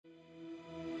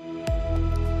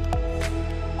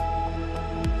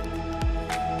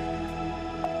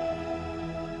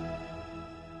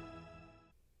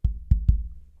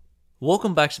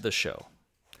Welcome back to the show.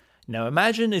 Now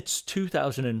imagine it's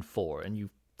 2004 and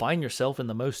you find yourself in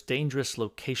the most dangerous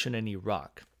location in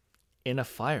Iraq, in a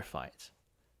firefight,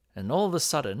 and all of a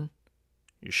sudden,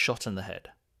 you're shot in the head.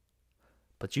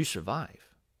 But you survive,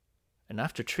 and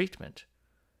after treatment,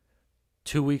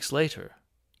 2 weeks later,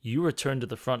 you return to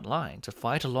the front line to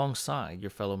fight alongside your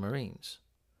fellow Marines.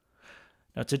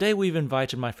 Now today we've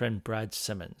invited my friend Brad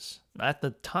Simmons, at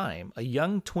the time a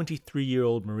young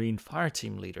 23-year-old Marine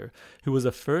fireteam leader who was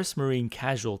a first Marine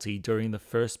casualty during the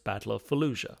first Battle of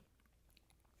Fallujah.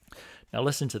 Now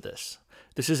listen to this.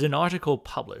 This is an article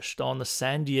published on the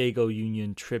San Diego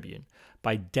Union Tribune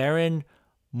by Darren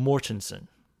Mortensen.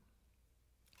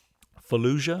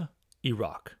 Fallujah,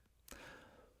 Iraq.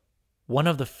 One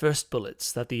of the first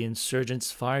bullets that the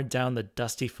insurgents fired down the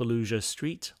dusty Fallujah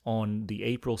street on the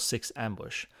April 6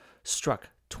 ambush struck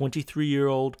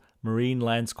 23-year-old Marine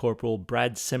Lance Corporal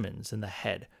Brad Simmons in the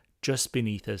head just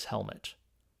beneath his helmet.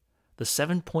 The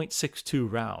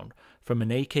 7.62 round from an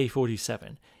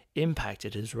AK47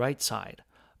 impacted his right side,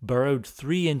 burrowed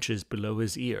 3 inches below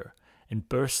his ear, and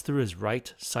burst through his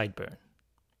right sideburn.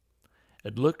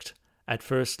 It looked at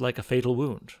first like a fatal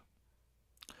wound.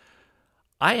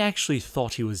 I actually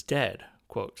thought he was dead,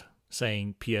 quote,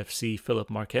 saying PFC Philip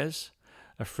Marquez,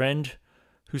 a friend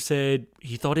who said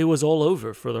he thought it was all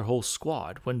over for their whole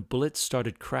squad when bullets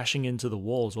started crashing into the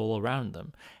walls all around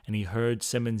them, and he heard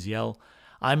Simmons yell,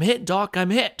 "I'm hit, Doc, I'm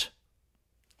hit!"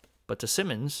 But to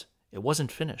Simmons, it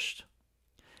wasn't finished.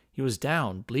 He was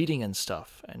down, bleeding and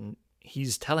stuff, and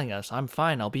he's telling us, "I'm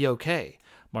fine, I'll be okay,"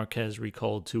 Marquez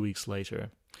recalled 2 weeks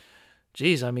later.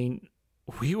 Geez, I mean,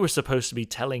 we were supposed to be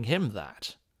telling him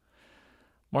that.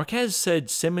 Marquez said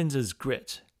Simmons'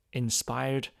 grit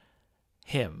inspired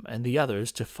him and the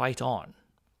others to fight on.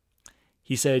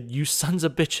 He said, "You sons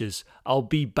of bitches, I'll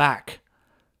be back,"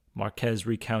 Marquez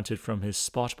recounted from his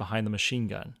spot behind the machine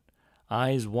gun,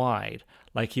 eyes wide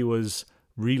like he was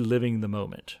reliving the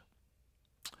moment.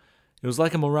 It was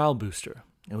like a morale booster.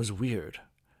 It was weird.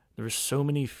 There were so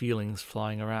many feelings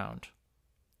flying around.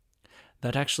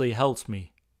 "That actually helped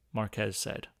me," Marquez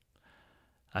said.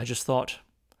 "I just thought,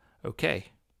 okay,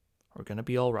 we're going to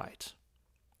be all right."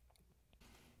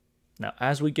 Now,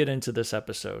 as we get into this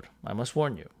episode, I must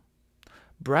warn you,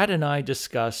 Brad and I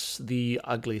discuss the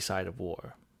ugly side of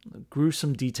war, the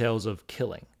gruesome details of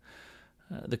killing,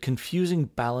 the confusing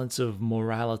balance of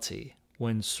morality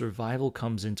when survival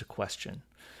comes into question,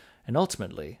 and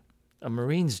ultimately, a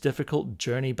Marine's difficult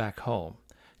journey back home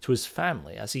to his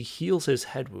family as he heals his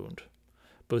head wound,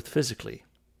 both physically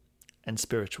and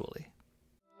spiritually.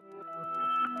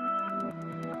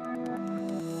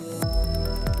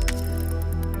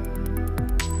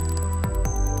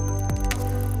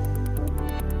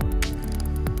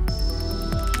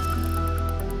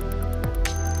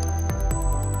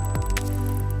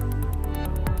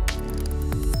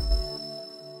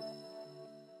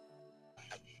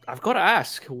 I've got to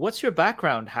ask, what's your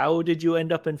background? How did you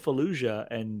end up in Fallujah,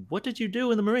 and what did you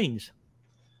do in the Marines?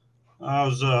 I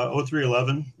was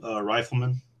 0311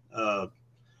 rifleman.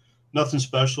 Nothing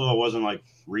special. I wasn't like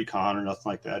recon or nothing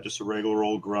like that. Just a regular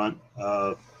old grunt.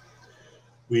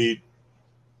 We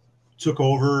took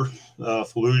over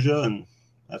Fallujah, and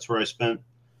that's where I spent,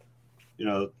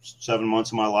 7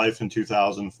 months of my life in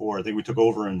 2004. I think we took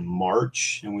over in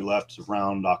March, and we left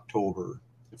around October,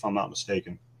 if I'm not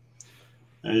mistaken.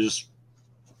 And it just,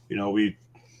 we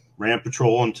ran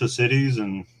patrol into cities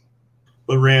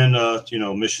but ran,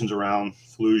 missions around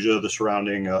Fallujah, the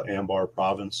surrounding Anbar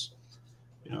province.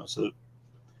 So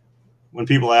when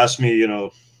people ask me,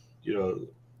 about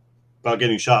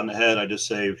getting shot in the head, I just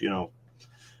say,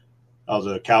 I was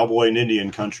a cowboy in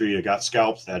Indian country. I got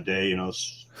scalped that day.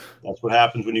 That's what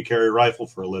happens when you carry a rifle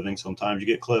for a living. Sometimes you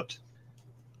get clipped.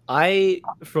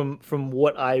 From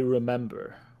what I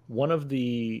remember, one of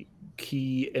the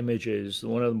key images,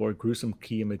 one of the more gruesome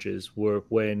key images, were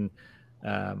when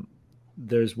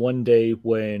there's one day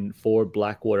when 4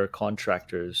 Blackwater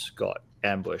contractors got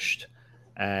ambushed,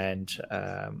 and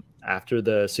after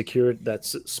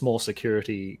that small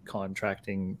security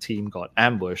contracting team got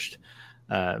ambushed,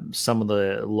 some of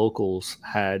the locals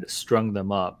had strung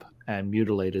them up and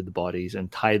mutilated the bodies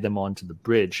and tied them onto the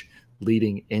bridge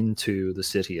leading into the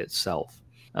city itself.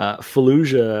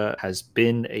 Fallujah has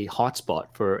been a hotspot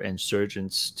for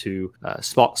insurgents to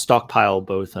stockpile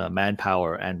both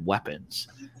manpower and weapons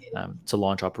to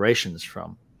launch operations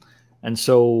from. And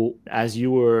so as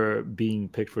you were being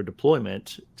picked for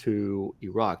deployment to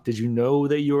Iraq, did you know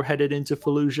that you were headed into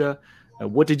Fallujah?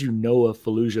 What did you know of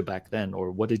Fallujah back then,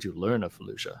 or what did you learn of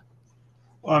Fallujah?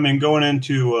 Well, I mean, going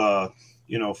into,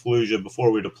 Fallujah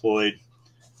before we deployed,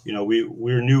 we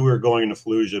knew we were going into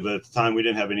Fallujah, but at the time we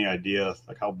didn't have any idea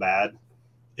like how bad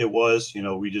it was.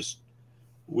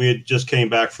 We had just came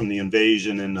back from the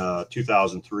invasion in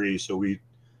 2003, so we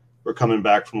were coming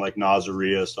back from like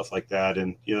Nasiriyah, stuff like that.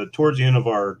 And towards the end of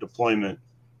our deployment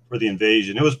for the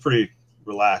invasion, it was pretty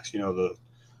relaxed. The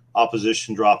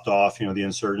opposition dropped off. The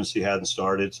insurgency hadn't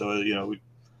started, so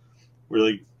we're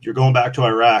like, you're going back to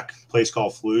Iraq, a place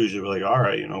called Fallujah. We're like, all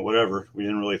right, whatever. We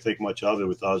didn't really think much of it.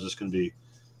 We thought it was just going to be,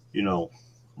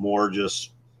 more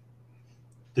just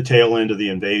the tail end of the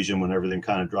invasion when everything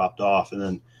kind of dropped off. And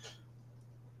then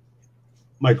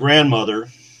my grandmother,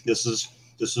 this is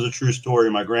a true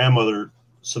story. My grandmother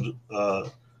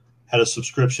had a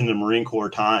subscription to Marine Corps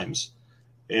Times,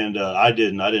 and I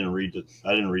didn't read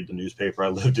the newspaper. I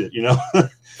lived it,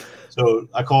 So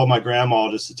I called my grandma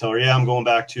just to tell her, yeah, I'm going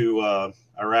back to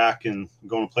Iraq and I'm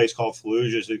going to a place called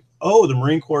Fallujah. She's like, oh, the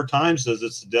Marine Corps Times says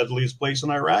it's the deadliest place in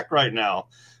Iraq right now.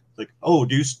 Like, oh,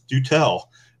 do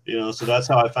tell. So that's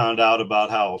how I found out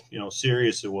about how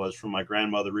serious it was from my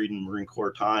grandmother reading Marine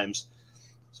Corps Times.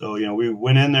 So we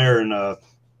went in there and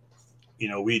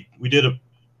we did a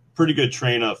pretty good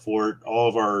train up for it. All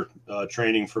of our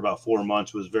training for about 4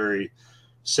 months was very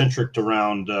centric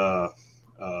around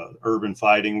urban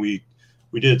fighting. We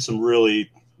did some really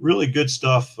good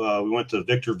stuff. We went to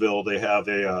Victorville. They have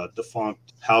a defunct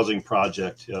housing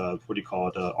project. What do you call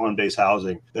it? On-base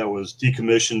housing that was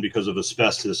decommissioned because of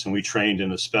asbestos, and we trained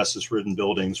in asbestos-ridden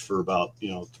buildings for about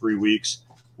 3 weeks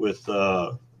with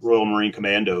Royal Marine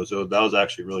Commandos. So that was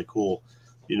actually really cool.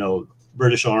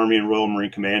 British Army and Royal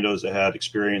Marine Commandos that had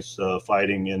experience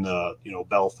fighting in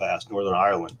Belfast, Northern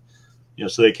Ireland.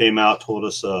 So they came out, told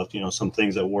us some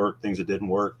things that worked, things that didn't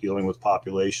work, dealing with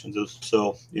populations.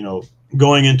 So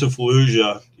going into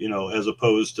Fallujah, as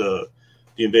opposed to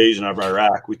the invasion of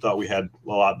Iraq, we thought we had a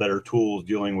lot better tools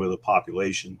dealing with a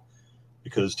population,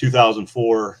 because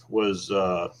 2004 was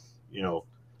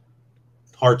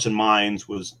hearts and minds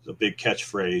was a big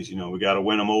catchphrase. We got to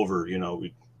win them over.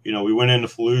 We went into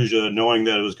Fallujah knowing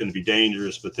that it was going to be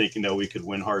dangerous, but thinking that we could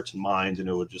win hearts and minds and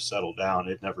it would just settle down.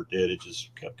 It never did. It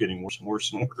just kept getting worse and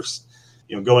worse and worse.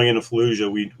 Going into Fallujah,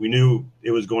 we knew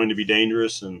it was going to be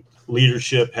dangerous, and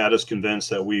leadership had us convinced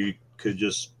that we could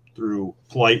just, through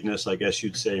politeness, I guess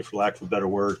you'd say, for lack of a better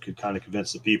word, could kind of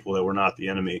convince the people that we're not the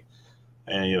enemy.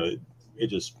 And, it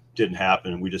just didn't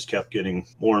happen. We just kept getting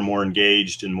more and more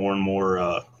engaged and more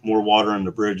water on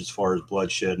the bridge as far as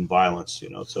bloodshed and violence,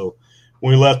 So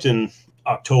when we left in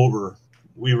October,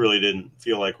 we really didn't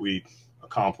feel like we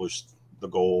accomplished the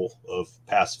goal of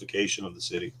pacification of the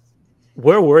city.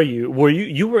 Where were you?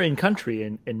 You were in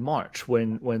country in March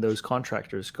when those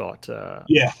contractors got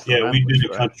yeah we'd been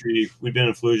in country. We'd been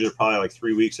in Fallujah probably like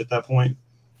 3 weeks at that point.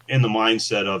 In the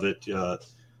mindset of it,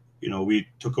 we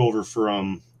took over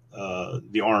from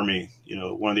the Army,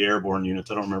 one of the airborne units.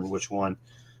 I don't remember which one.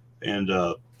 And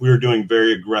we were doing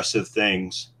very aggressive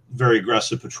things, very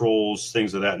aggressive patrols,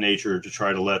 things of that nature, to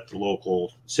try to let the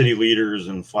local city leaders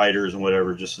and fighters and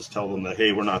whatever just tell them that,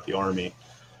 hey, we're not the Army.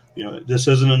 This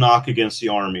isn't a knock against the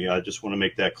Army. I just want to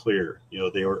make that clear.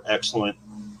 They were excellent,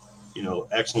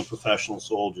 excellent professional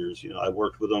soldiers. I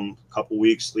worked with them a couple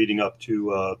weeks leading up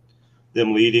to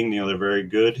them leading. They're very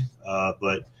good,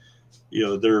 but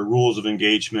their rules of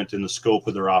engagement and the scope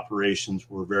of their operations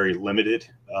were very limited.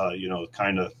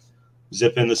 Kind of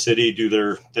zip in the city, do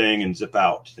their thing, and zip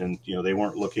out. And they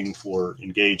weren't looking for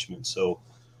engagement. So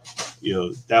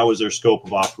that was their scope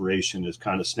of operation, is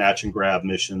kind of snatch and grab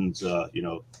missions.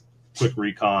 Quick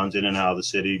recons in and out of the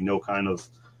city, no kind of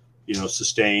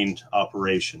sustained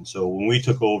operation. So when we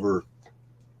took over,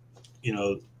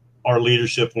 our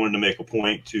leadership wanted to make a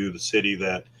point to the city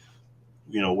that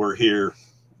we're here,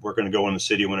 we're going to go in the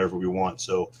city whenever we want.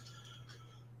 So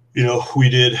we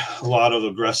did a lot of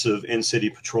aggressive in-city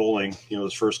patrolling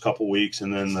those first couple weeks,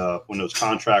 and then when those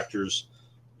contractors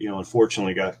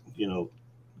unfortunately got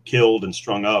killed and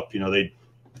strung up,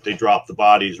 they dropped the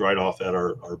bodies right off at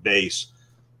our base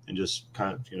and just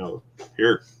kind of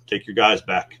here, take your guys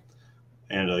back.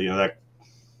 And that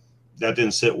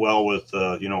didn't sit well with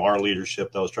our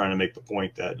leadership that was trying to make the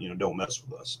point that don't mess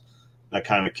with us. That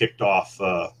kind of kicked off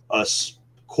us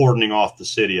cordoning off the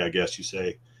city, I guess you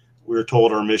say. We were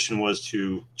told our mission was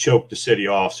to choke the city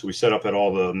off, so we set up at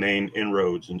all the main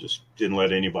inroads and just didn't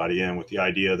let anybody in, with the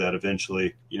idea that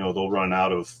eventually they'll run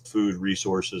out of food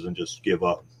resources and just give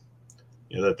up.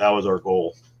 That was our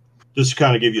goal. Just to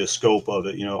kind of give you a scope of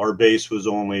it, our base was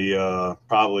only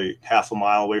probably half a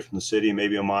mile away from the city,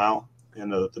 maybe a mile,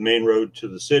 and the main road to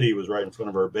the city was right in front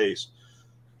of our base.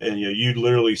 And you'd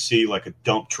literally see like a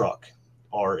dump truck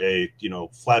or a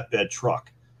flatbed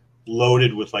truck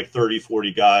loaded with like 30,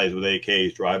 40 guys with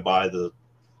AKs drive by the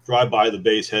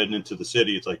base heading into the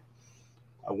city. It's like,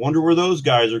 I wonder where those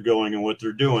guys are going and what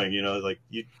they're doing. You know, like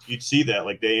you'd see that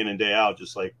like day in and day out,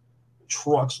 just like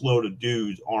trucks load of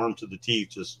dudes armed to the teeth,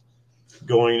 just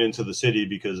going into the city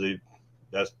because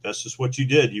that's just what you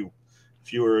did.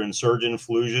 If you were insurgent in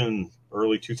Fallujah in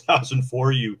early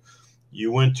 2004, you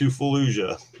went to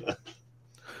Fallujah.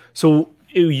 So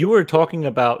you were talking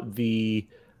about the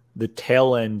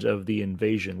tail end of the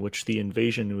invasion, which the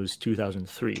invasion was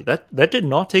 2003. That did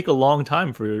not take a long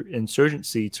time for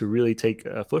insurgency to really take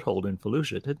a foothold in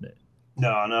Fallujah, didn't it?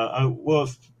 No. Well,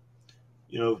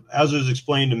 you know, as it was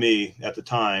explained to me at the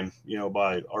time, you know,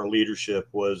 by our leadership,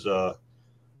 was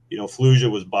you know, Fallujah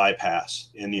was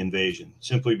bypassed in the invasion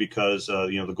simply because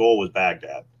you know, the goal was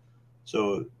Baghdad.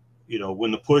 So, you know,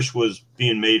 when the push was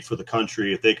being made for the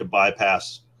country, if they could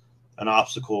bypass an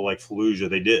obstacle like Fallujah,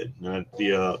 they did. And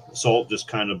the assault just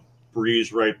kind of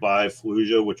breezed right by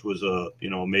Fallujah, which was a, you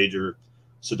know, a major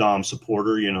Saddam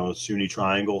supporter, you know, Sunni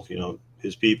Triangle, you know,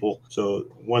 his people. So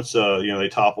once you know, they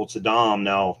toppled Saddam,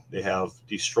 now they have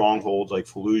these strongholds like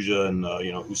Fallujah and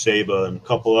you know, Husayba and a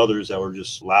couple others that were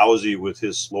just lousy with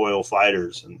his loyal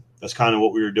fighters. And that's kind of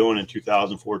what we were doing in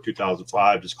 2004,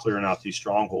 2005, just clearing out these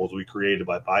strongholds we created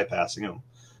by bypassing them.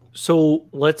 So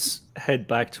let's head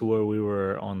back to where we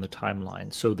were on the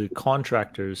timeline. So the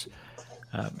contractors,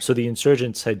 so the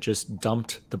insurgents had just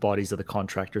dumped the bodies of the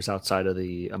contractors outside of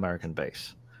the American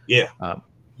base. Yeah.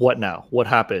 What now? What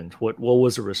happened? What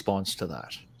was the response to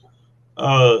that?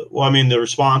 Well, I mean, the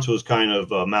response was kind of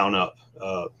mount up.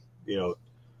 You know,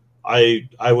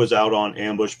 I was out on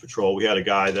ambush patrol. We had a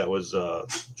guy that was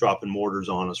dropping mortars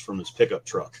on us from his pickup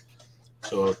truck.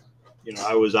 So, you know,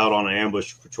 I was out on an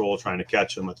ambush patrol trying to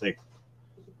catch him. I think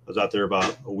I was out there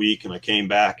about a week, and I came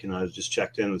back and I was just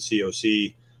checked in with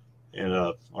COC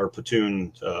and our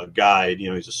platoon guide. You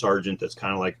know, he's a sergeant that's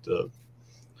kind of like the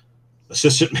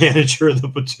assistant manager of the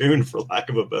platoon, for lack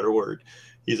of a better word.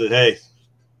 He said, "Hey,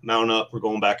 mount up. We're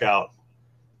going back out."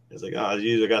 I was like, "Oh,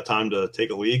 geez, I got time to take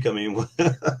a leak. I mean,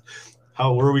 where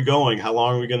are we going? How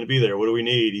long are we going to be there? What do we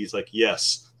need?" He's like,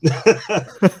 "Yes."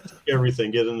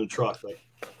 Everything, get in the truck. Like,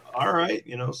 all right,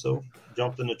 you know, so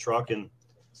jumped in the truck and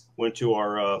went to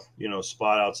our, you know,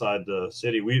 spot outside the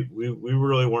city. We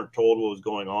really weren't told what was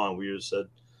going on. We just said,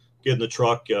 get in the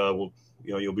truck. We'll,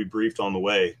 you know, you'll be briefed on the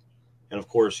way. And of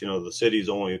course, you know, the city's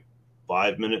only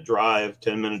 5-minute drive,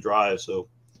 10-minute drive. So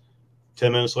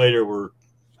 10 minutes later, we're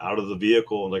out of the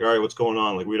vehicle and like, all right, what's going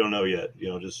on? Like, we don't know yet, you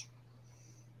know, just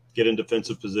get in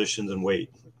defensive positions and wait.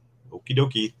 Okie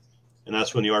dokie. And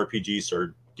that's when the RPG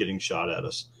started getting shot at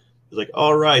us. It's like,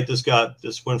 all right, this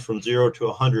went from 0 to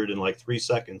 100 in like 3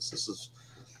 seconds. This is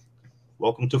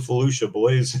welcome to Fallujah,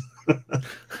 boys.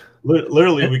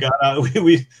 Literally, we got out.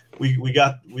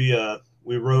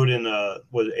 We rode in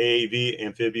was AAV,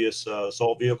 amphibious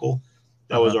assault vehicle.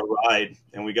 That was our ride,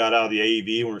 and we got out of the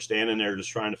AEV and we're standing there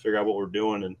just trying to figure out what we're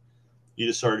doing, and you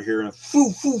just started hearing a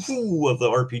foo foo foo of the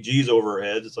RPGs over our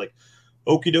heads. It's like,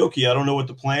 okie dokie, I don't know what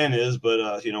the plan is,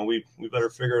 but you know, we better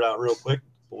figure it out real quick,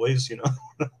 boys. You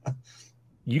know.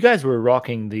 You guys were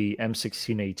rocking the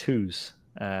M16A2s.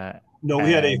 No,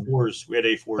 we had A4s. We had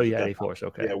A4s. Oh, you had A4s.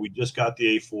 Okay. Yeah, we just got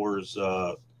the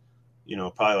A4s. You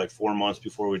know, probably like 4 months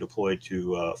before we deployed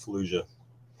to Fallujah.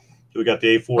 So we got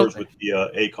the A4s with the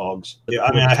ACOGs. Yeah,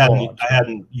 I mean, I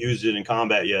hadn't used it in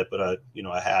combat yet, but you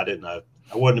know, I had it, and I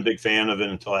wasn't a big fan of it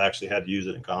until I actually had to use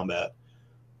it in combat.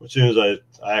 As soon as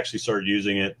I actually started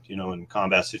using it, you know, in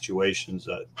combat situations,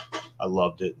 I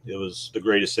loved it. It was the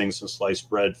greatest thing since sliced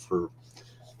bread for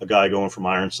a guy going from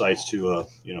iron sights to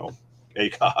you know,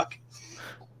 ACOG.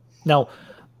 Now,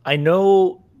 I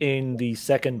know in the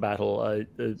second battle of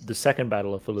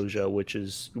Fallujah, which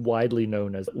is widely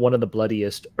known as one of the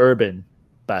bloodiest urban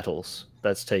battles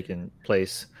that's taken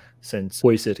place since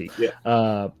Huế City.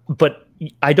 Yeah. But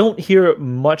I don't hear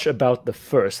much about the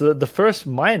first. The first,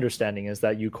 my understanding is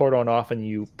that you cordoned off and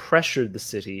you pressured the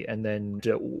city and then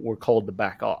were called to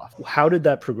back off. How did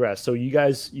that progress? So you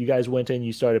guys went in,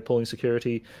 you started pulling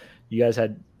security. You guys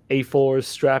had A4s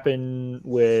strapping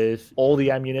with all the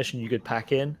ammunition you could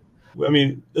pack in. I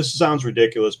mean, this sounds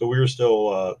ridiculous, but we were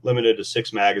still limited to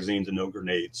 6 magazines and no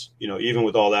grenades, you know, even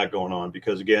with all that going on,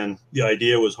 because again, the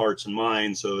idea was hearts and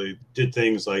minds. So they did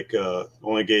things like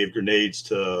only gave grenades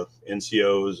to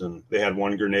NCOs, and they had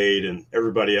 1 grenade and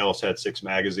everybody else had 6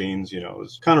 magazines. You know, it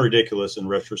was kind of ridiculous in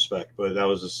retrospect, but that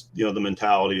was just, you know, the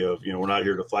mentality of, you know, we're not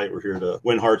here to fight. We're here to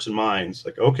win hearts and minds.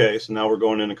 Like, okay, so now we're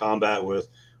going into combat with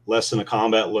less than a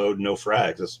combat load, no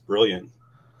frags. That's brilliant,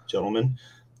 gentlemen.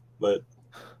 But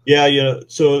yeah,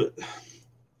 so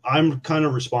I'm kind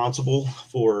of responsible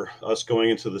for us going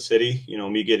into the city, you know,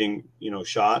 me getting, you know,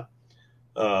 shot.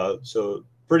 So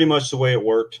pretty much the way it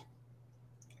worked,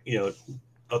 you know,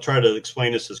 I'll try to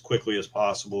explain this as quickly as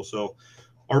possible. So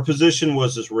our position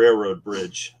was this railroad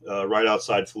bridge right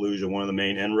outside Fallujah, one of the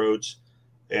main end roads.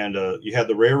 And you had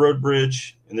the railroad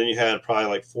bridge, and then you had probably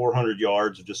like 400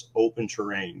 yards of just open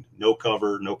terrain, no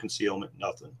cover, no concealment,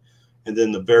 nothing. And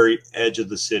then the very edge of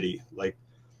the city, like,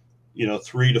 you know,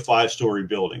 3 to 5 story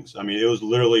buildings. I mean, it was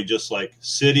literally just like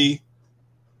city,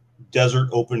 desert,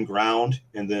 open ground,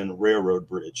 and then railroad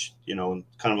bridge, you know,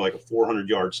 kind of like a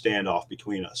 400-yard standoff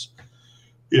between us,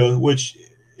 you know, which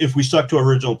if we stuck to our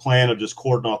original plan of just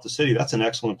cordon off the city, that's an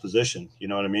excellent position. You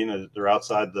know what I mean? They're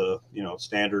outside the, you know,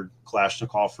 standard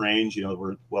Kalashnikov range. You know,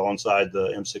 we're well inside the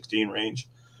M16 range.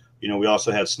 You know, we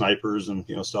also had snipers and,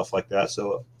 you know, stuff like that.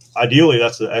 So ideally,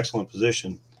 that's an excellent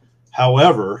position.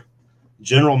 However,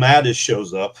 General Mattis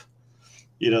shows up,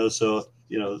 you know, so,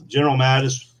 you know, General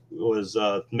Mattis was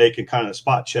making kind of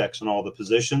spot checks on all the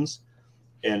positions.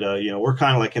 And, you know, we're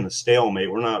kind of like in a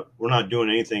stalemate. We're not doing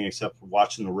anything except for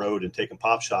watching the road and taking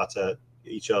pop shots at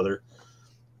each other.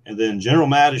 And then General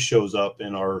Mattis shows up,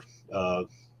 and our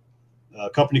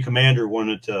company commander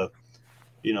wanted to,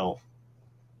 you know,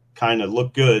 kind of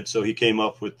look good. So he came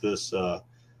up with this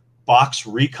box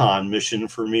recon mission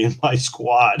for me and my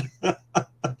squad.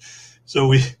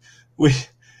 So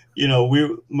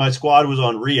my squad was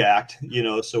on react, you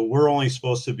know, so we're only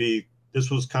supposed to be, this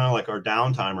was kind of like our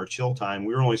downtime or chill time.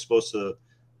 We were only supposed to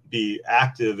be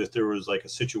active if there was like a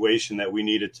situation that we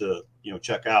needed to, you know,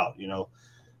 check out, you know.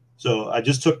 So I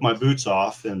just took my boots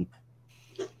off, and,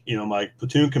 you know, my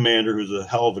platoon commander, who's a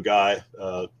hell of a guy,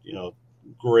 you know,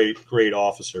 great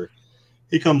officer,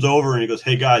 he comes over and he goes,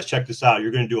 "Hey guys, check this out.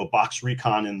 You're going to do a box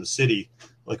recon in the city."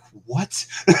 Like, what?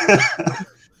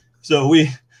 So we,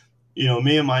 you know,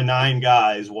 me and my 9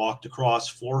 guys walked across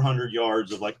 400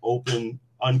 yards of like open,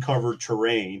 uncovered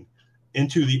terrain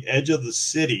into the edge of the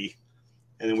city.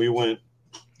 And then we went,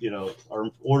 you know,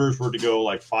 our orders were to go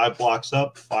like 5 blocks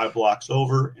up, 5 blocks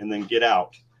over, and then get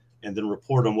out and then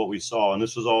report on what we saw. And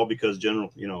this was all because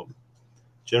General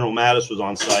Mattis was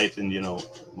on site, and, you know,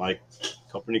 my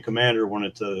company commander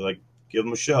wanted to like give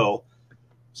him a show.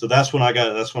 So that's when I got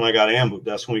ambushed.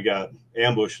 That's when we got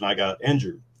ambushed and I got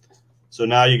injured. So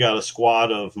now you got a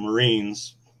squad of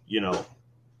Marines, you know,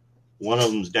 one of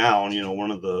them's down, you know,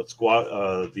 one of the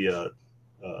squad,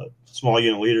 small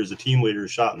unit leaders, the team leader,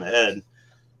 is shot in the head.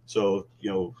 So, you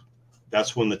know,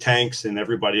 that's when the tanks and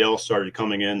everybody else started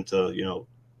coming in to, you know,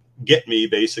 get me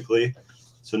basically.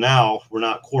 So now we're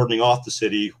not cordoning off the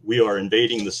city. We are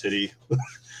invading the city.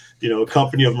 You know, a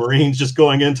company of Marines just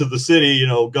going into the city, you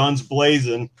know, guns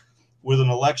blazing, with an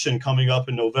election coming up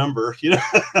in November. You know,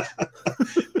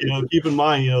 you know, keep in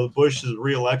mind, you know, Bush's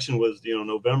re-election was, you know,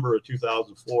 November of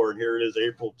 2004, and here it is,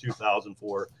 April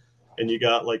 2004, and you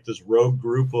got like this rogue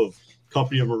group of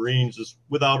company of Marines just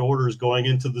without orders going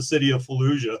into the city of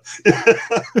Fallujah.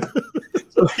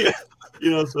 So yeah,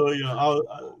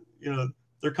 you know,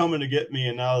 they're coming to get me,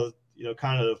 and now, you know,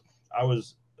 kind of I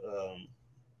was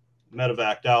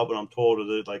medevaced out, but I'm told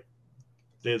that like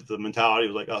the mentality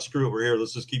was like, "Oh, screw it, we're here,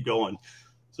 let's just keep going."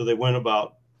 So they went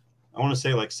about, I want to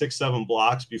say like 6-7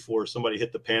 blocks before somebody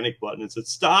hit the panic button and said,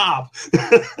 "Stop.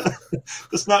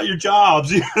 That's not your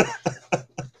jobs."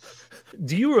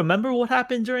 Do you remember what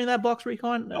happened during that box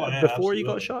recon Oh, yeah, before absolutely. you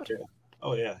got shot? Yeah.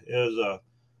 Oh yeah, it was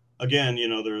again, you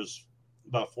know, there's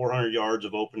about 400 yards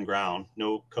of open ground,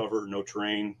 no cover, no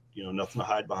terrain, you know, nothing to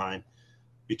hide behind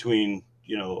between,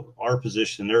 you know, our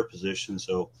position and their position.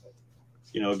 So,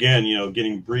 you know, again, you know,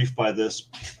 getting briefed by this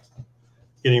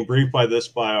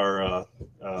by our,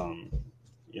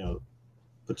 you know,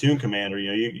 platoon commander.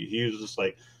 You know, he was just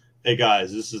like, "Hey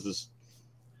guys, this."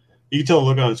 You can tell the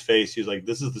look on his face. He was like,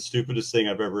 "This is the stupidest thing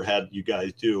I've ever had you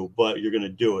guys do, but you're going to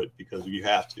do it because you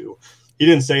have to." He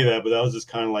didn't say that, but that was just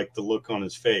kind of like the look on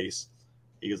his face.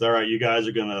 He goes, "All right, you guys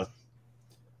are going to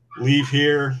leave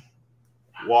here,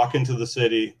 walk into the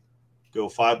city, go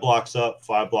 5 blocks up,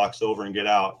 5 blocks over, and get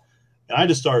out." And I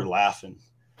just started laughing.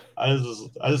 I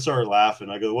just started laughing.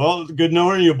 I go, "Well, good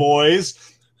knowing you,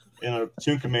 boys." And our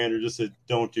platoon commander just said,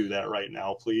 "Don't do that right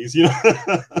now, please." You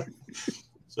know.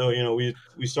 So, you know, we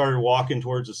started walking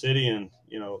towards the city, and,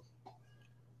 you know,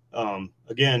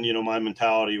 again, you know, my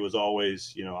mentality was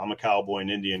always, you know, I'm a cowboy in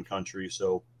Indian country,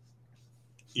 so,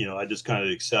 you know, I just kind of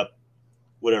accept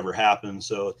whatever happens.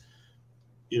 So,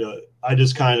 you know, I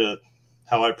just kind of,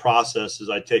 how I process is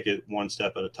I take it one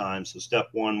step at a time. So step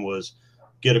one was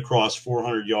get across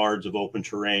 400 yards of open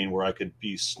terrain where I could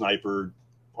be snipered,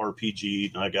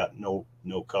 RPG'd, and I got no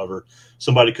no cover.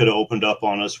 Somebody could have opened up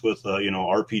on us with, you know,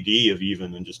 RPD of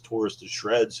even and just tore us to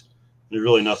shreds. There's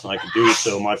really nothing I could do.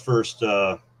 So my first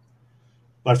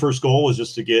goal was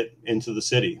just to get into the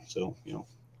city. So, you know,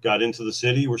 got into the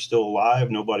city. We're still alive.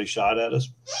 Nobody shot at us.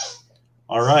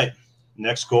 All right.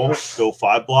 Next goal, go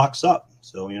 5 blocks up.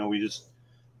 So, you know, we just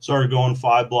started going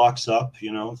 5 blocks up.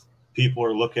 You know, people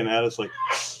are looking at us like,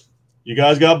 you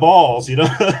guys got balls, you know,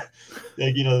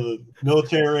 like, you know, the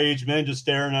military age men just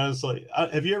staring at us. Like,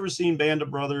 have you ever seen Band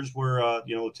of Brothers where,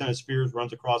 you know, Lieutenant Spears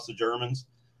runs across the Germans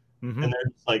and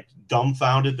they're just, like,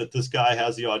 dumbfounded that this guy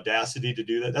has the audacity to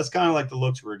do that? That's kind of like the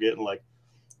looks we're getting, like,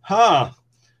 huh,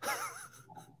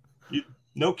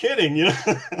 no kidding, you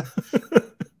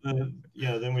know. You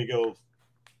know, then we go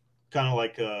kind of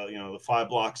like, you know, the 5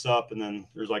 blocks up, and then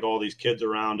there's like all these kids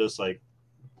around us, like,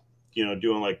 you know,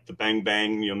 doing like the bang,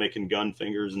 bang, you know, making gun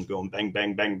fingers and going bang,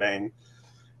 bang, bang, bang.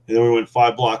 And then we went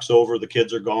 5 blocks over. The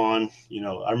kids are gone. You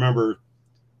know, I remember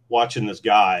watching this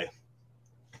guy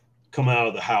come out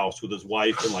of the house with his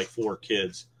wife and like 4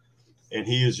 kids. And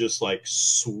he is just like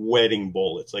sweating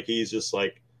bullets. Like he's just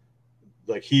like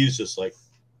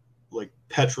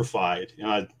petrified.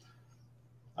 And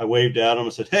I waved at him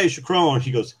and said, "Hey, Chacron." He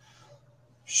goes,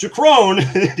 "Chacron."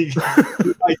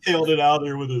 I tailed it out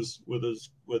there with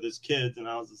his kids, and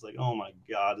I was just like, "Oh my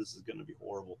God, this is going to be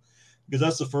horrible," because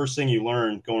that's the first thing you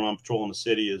learn going on patrol in the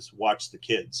city is watch the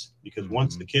kids, because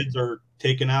once the kids are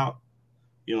taken out,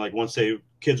 you know, like once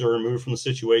kids are removed from the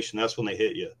situation, that's when they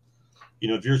hit you. You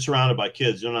know, if you're surrounded by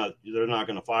kids, they're not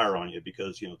going to fire on you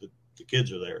because, you know, the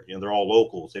kids are there. You know, they're all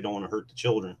locals. They don't want to hurt the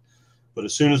children. But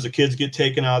as soon as the kids get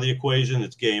taken out of the equation,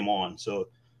 it's game on. So,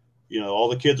 you know, all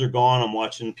the kids are gone. I'm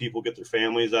watching people get their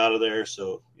families out of there.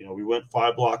 So, you know, we went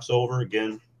 5 blocks over.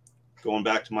 Again, going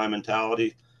back to my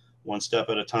mentality, one step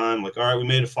at a time. Like, all right, we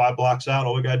made it 5 blocks out.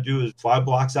 All we got to do is 5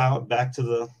 blocks out back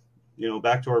to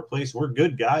back to our place. We're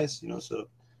good, guys. You know, so,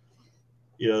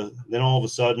 you know, then all of a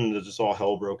sudden, just all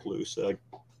hell broke loose. Like,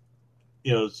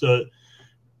 you know, so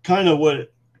kind of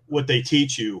what they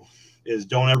teach you is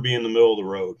don't ever be in the middle of the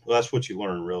road. Well, that's what you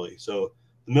learn, really. So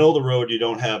the middle of the road, you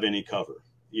don't have any cover,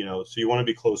 you know, so you want to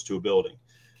be close to a building.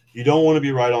 You don't want to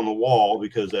be right on the wall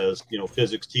because, as you know,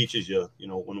 physics teaches you, you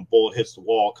know, when a bullet hits the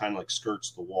wall, kind of like skirts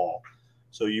the wall.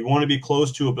 So you want to be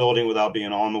close to a building without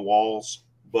being on the walls,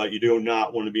 but you do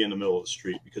not want to be in the middle of the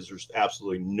street because there's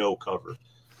absolutely no cover.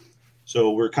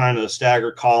 So we're kind of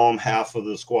staggered column, half of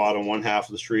the squad on one half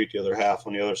of the street, the other half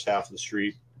on the other half of the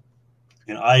street.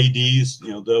 And IEDs, you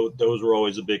know, those were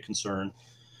always a big concern.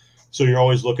 So you're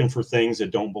always looking for things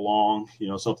that don't belong, you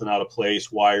know, something out of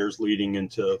place, wires leading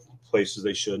into places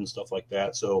they should and stuff like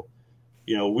that. So,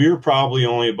 you know, we were probably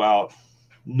only about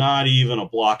not even a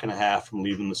block and a half from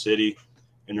leaving the city.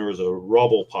 And there was a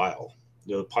rubble pile,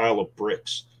 a pile of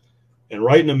bricks. And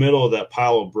right in the middle of that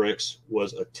pile of bricks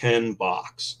was a 10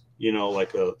 box, you know,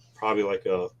 probably like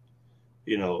a,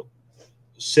 you know,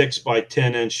 6 by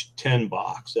 10 inch 10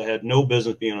 box that had no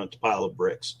business being on a pile of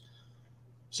bricks.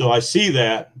 So I see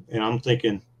that and I'm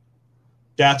thinking,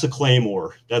 that's a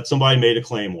claymore. That somebody made a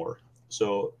claymore.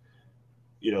 So,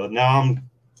 you know, now I'm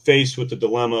faced with the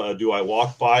dilemma of, do I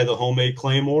walk by the homemade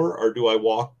claymore or do I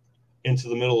walk into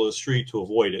the middle of the street to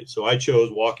avoid it? So I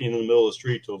chose walking in the middle of the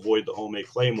street to avoid the homemade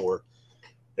claymore.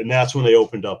 And that's when they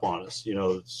opened up on us. You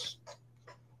know, it's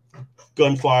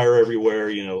gunfire everywhere.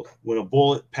 You know, when a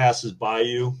bullet passes by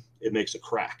you, it makes a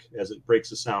crack as it breaks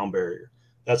the sound barrier.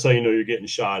 That's how you know you're getting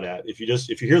shot at. If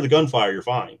you hear the gunfire, you're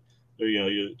fine. You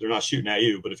know, they're not shooting at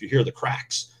you. But if you hear the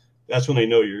cracks, that's when they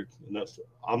know you're.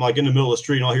 I'm like in the middle of the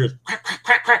street, and all I hear is crack, crack,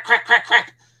 crack, crack, crack, crack,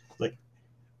 crack. Like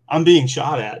I'm being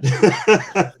shot at.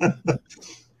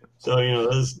 So, you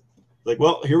know, that's like,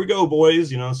 well, here we go,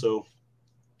 boys. You know, so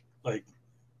like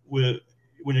when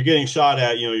you're getting shot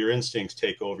at, you know, your instincts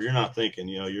take over. You're not thinking.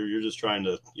 You know, you're just trying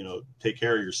to, you know, take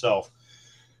care of yourself.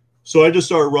 So I just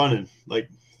started running. Like,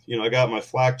 you know, I got my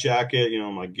flak jacket, you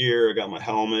know, my gear, I got my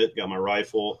helmet, got my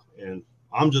rifle, and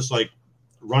I'm just like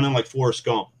running like Forrest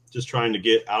Gump, just trying to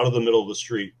get out of the middle of the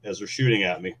street as they're shooting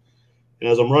at me. And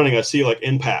as I'm running, I see like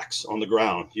impacts on the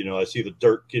ground. You know, I see the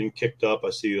dirt getting kicked up.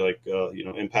 I see like, you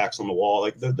know, impacts on the wall.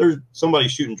 Like there's somebody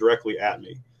shooting directly at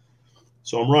me.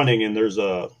 So I'm running and there's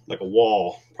like a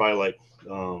wall, probably like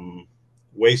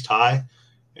waist high.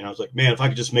 And I was like, man, if I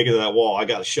could just make it to that wall, I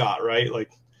got a shot, right?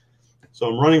 Like, so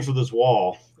I'm running for this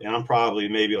wall and I'm probably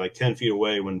maybe like 10 feet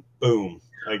away when boom,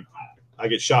 I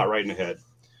get shot right in the head.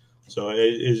 So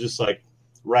it's just like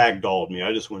ragdolled me.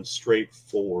 I just went straight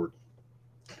forward.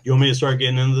 You want me to start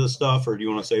getting into this stuff or do you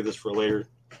want to save this for later?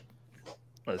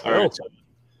 Let's All right.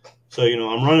 So, you know,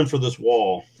 I'm running for this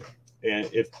wall and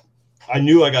I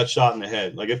knew I got shot in the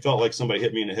head. Like it felt like somebody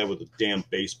hit me in the head with a damn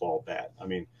baseball bat. I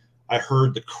mean, I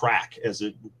heard the crack as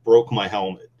it broke my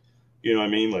helmet. You know what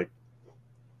I mean? Like,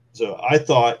 so I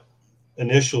thought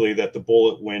initially that the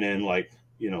bullet went in like,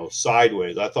 you know,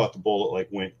 sideways. I thought the bullet like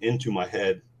went into my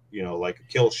head, you know, like a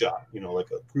kill shot, you know,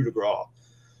 like a coup de grace.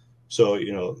 So,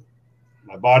 you know,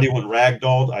 my body went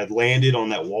ragdolled. I landed on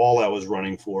that wall I was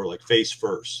running for, like face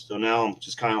first. So now I'm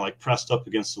just kind of like pressed up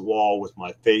against the wall with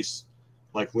my face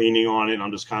like leaning on it.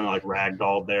 I'm just kind of like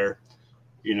ragdolled there,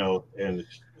 you know, and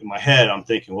in my head, I'm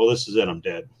thinking, well, this is it. I'm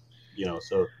dead, you know.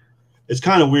 So it's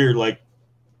kind of weird. Like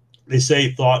they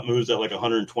say thought moves at like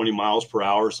 120 miles per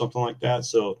hour or something like that.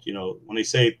 So, you know, when they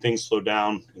say things slow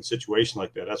down in situations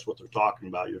like that, that's what they're talking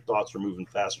about. Your thoughts are moving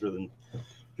faster than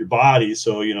your body.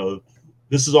 So, you know,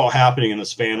 this is all happening in the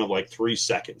span of like 3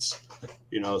 seconds,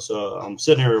 you know. So I'm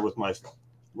sitting here with my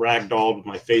ragdoll with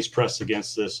my face pressed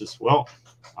against this. Just, well,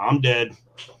 I'm dead.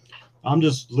 I'm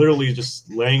just literally just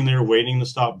laying there waiting to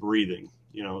stop breathing,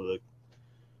 you know.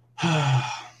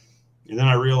 And then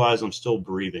I realize I'm still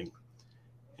breathing.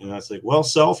 And that's like, well,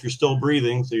 self, you're still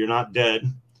breathing, so you're not dead,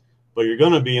 but you're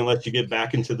going to be unless you get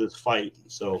back into this fight.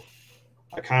 So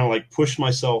I kind of like pushed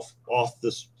myself off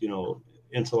this, you know,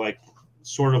 into like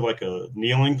sort of like a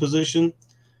kneeling position.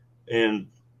 And,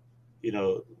 you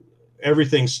know,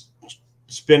 everything's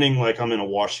spinning like I'm in a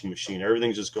washing machine.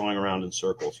 Everything's just going around in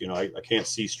circles. You know, I can't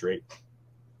see straight.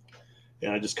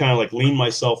 And I just kind of like lean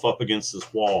myself up against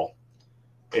this wall.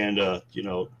 And, you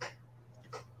know,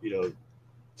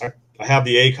 I have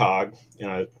the ACOG,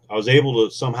 and I was able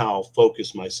to somehow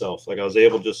focus myself. Like I was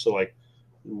able just to like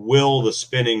will the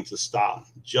spinning to stop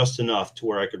just enough to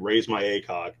where I could raise my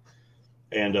ACOG.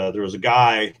 And there was a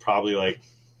guy probably like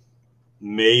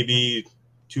maybe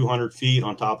 200 feet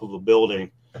on top of a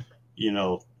building, you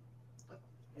know,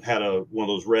 had one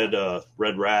of those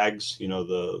red rags, you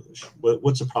know,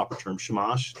 what's the proper term?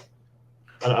 Shamash?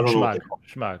 I don't know. What they call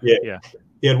it. Shmag. Yeah.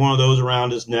 He had one of those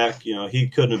around his neck. You know, he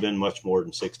couldn't have been much more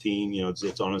than 16, you know,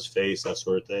 it's on his face, that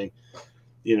sort of thing.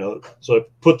 You know, so I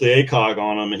put the ACOG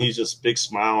on him, and he's just big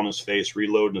smile on his face,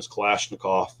 reloading his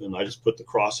Kalashnikov. And I just put the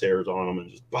crosshairs on him and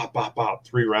just bop, bop, bop,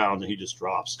 3 rounds, and he just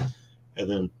drops. And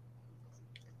then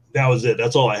that was it.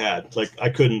 That's all I had. Like I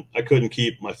couldn't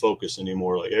keep my focus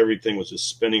anymore. Like everything was just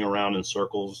spinning around in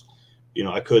circles. You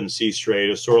know, I couldn't see straight. It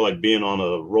was sort of like being on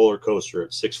a roller coaster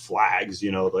at Six Flags,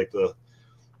 you know, like the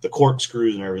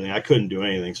corkscrews and everything. I couldn't do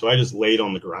anything. So I just laid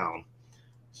on the ground.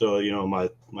 So, you know,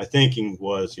 my thinking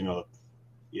was, you know,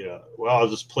 well, I'll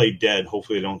just play dead.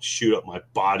 Hopefully they don't shoot up my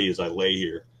body as I lay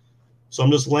here. So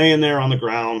I'm just laying there on the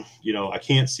ground. You know, I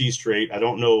can't see straight. I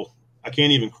don't know. I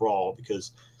can't even crawl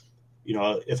because, you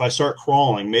know, if I start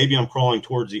crawling, maybe I'm crawling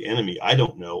towards the enemy. I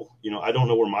don't know. You know, I don't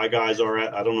know where my guys are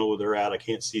at. I don't know where they're at. I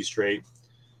can't see straight.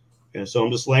 And so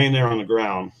I'm just laying there on the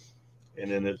ground. And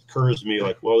then it occurs to me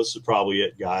like, well, this is probably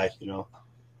it, guy. You know,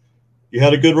 you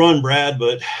had a good run, Brad,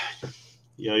 but,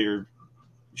 you know, you're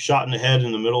shot in the head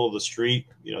in the middle of the street.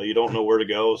 You know, you don't know where to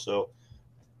go. So,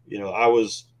 you know, I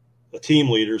was a team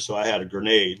leader, so I had a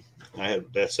grenade.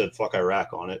 That said fuck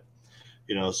Iraq on it.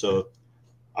 You know, so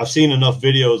I've seen enough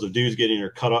videos of dudes getting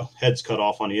their heads cut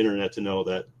off on the internet to know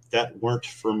that weren't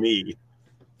for me.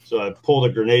 So I pulled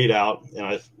a grenade out, and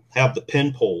I have the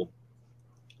pin pulled.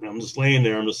 And I'm just laying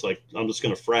there. I'm just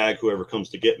going to frag whoever comes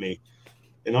to get me.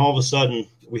 And all of a sudden,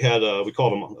 we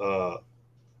called them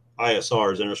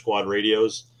ISRs, inter-squad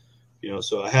radios. You know,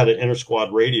 so I had an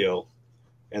inter-squad radio.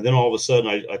 And then all of a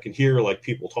sudden, I can hear like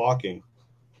people talking.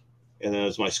 And then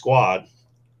it's my squad.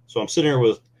 So I'm sitting here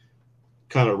with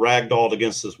kind of ragdolled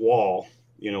against this wall,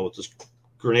 you know, with this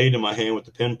grenade in my hand with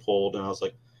the pin pulled. And I was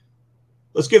like,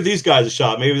 let's give these guys a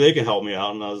shot. Maybe they can help me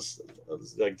out. And I was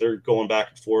like, they're going back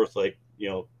and forth, like, you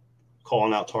know,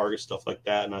 calling out targets, stuff like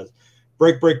that. And I was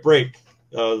break.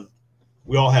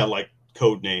 We all had like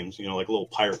code names, you know, like little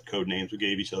pirate code names we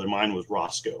gave each other. Mine was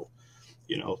Roscoe,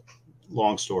 you know,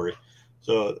 long story.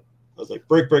 So I was like,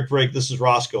 break. This is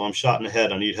Roscoe. I'm shot in the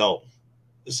head. I need help.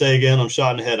 Say again, I'm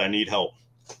shot in the head. I need help.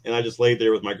 And I just laid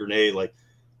there with my grenade, like,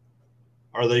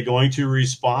 are they going to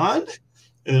respond?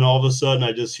 And then all of a sudden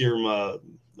I just hear my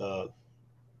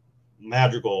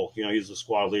Madrigal, you know, he's the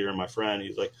squad leader and my friend.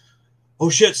 He's like, oh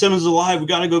shit, Simmons is alive. We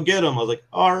got to go get him. I was like,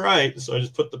 all right. So I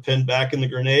just put the pin back in the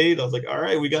grenade. I was like, all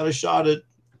right, we got a shot at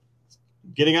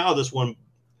getting out of this one,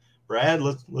 Brad.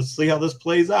 Let's see how this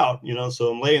plays out. You know,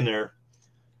 so I'm laying there.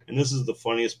 And this is the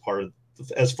funniest part,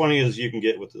 as funny as you can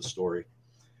get with this story.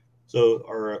 So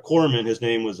our corpsman, his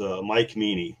name was Mike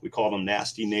Meany. We called him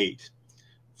Nasty Nate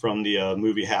from the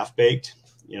movie Half Baked.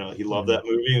 You know, he loved that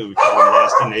movie. We called him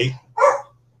Nasty Nate.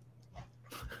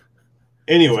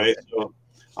 Anyway, so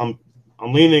I'm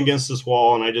I'm leaning against this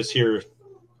wall, and I just hear,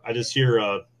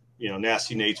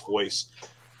 Nasty Nate's voice.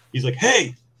 He's like,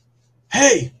 hey,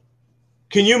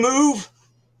 can you move?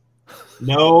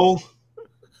 No.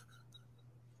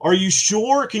 Are you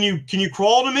sure? Can you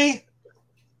crawl to me?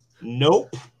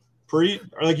 Nope.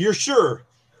 You're sure?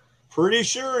 Pretty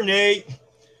sure, Nate.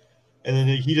 And then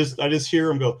I just hear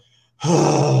him go,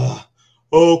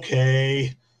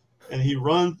 okay. And he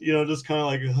runs, just kind of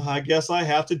like, I guess I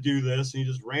have to do this. And he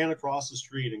just ran across the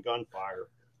street and gunfire,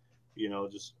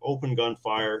 just open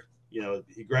gunfire.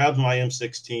 He grabs my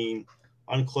M16,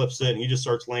 unclips it, and he just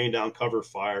starts laying down cover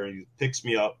fire. And he picks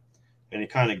me up, and he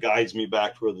kind of guides me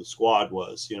back to where the squad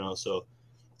was, So,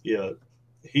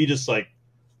 he just like,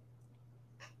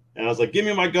 and I was like, give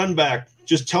me my gun back.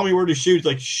 Just tell me where to shoot. He's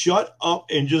like, shut up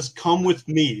and just come with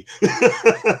me.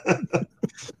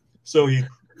 So we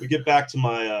get back to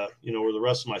my, where the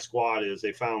rest of my squad is.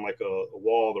 They found like a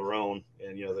wall of their own.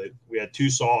 And, we had 2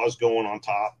 saws going on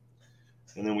top.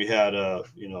 And then we had, a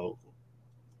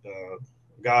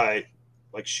guy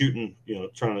like shooting,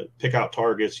 trying to pick out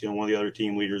targets, one of the other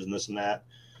team leaders and this and that.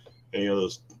 And,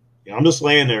 I'm just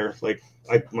laying there. Like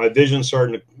my vision's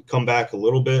starting to come back a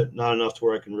little bit, not enough to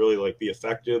where I can really like be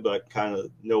effective, but I kind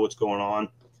of know what's going on.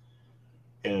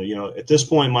 And, at this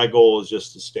point, my goal is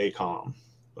just to stay calm.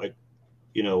 Like,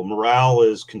 morale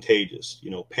is contagious,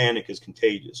 panic is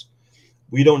contagious.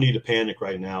 We don't need to panic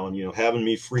right now. And, having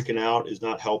me freaking out is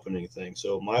not helping anything.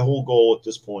 So my whole goal at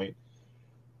this point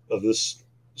of this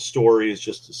story is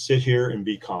just to sit here and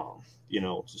be calm,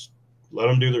 just let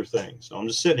them do their thing. So I'm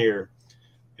just sitting here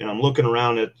and I'm looking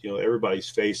around at, everybody's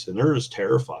face, and they're just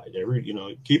terrified.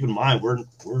 Keep in mind, we're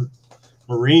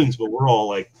Marines, but we're all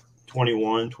like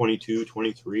 21, 22,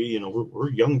 23, we're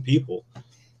young people.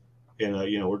 And,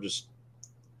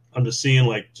 I'm just seeing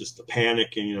like just the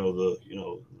panic and, the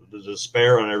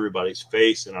despair on everybody's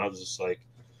face. And I was just like,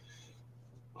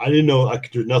 I didn't know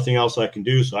there's nothing else I can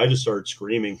do. So I just started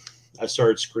screaming. I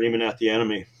started screaming at the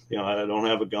enemy. I don't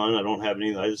have a gun. I don't have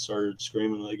anything. I just started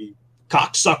screaming like, you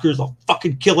cocksuckers, I'll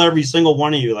fucking kill every single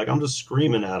one of you. Like, I'm just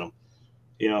screaming at them,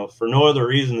 for no other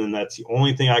reason than that's the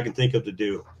only thing I can think of to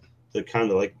do to kind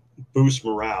of like boost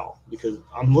morale, because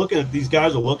I'm looking at these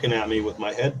guys are looking at me with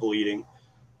my head bleeding,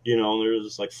 and they're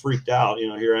just like freaked out.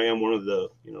 Here I am, one of the,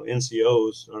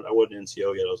 NCOs. I wasn't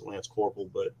NCO yet. I was a Lance Corporal,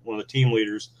 but one of the team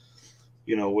leaders,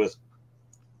 with,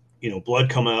 blood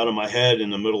coming out of my head in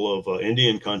the middle of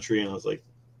Indian country. And I was like,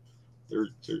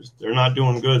 they're not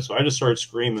doing good. So I just started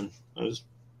screaming.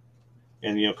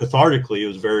 Cathartically, it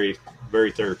was very,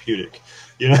 very therapeutic,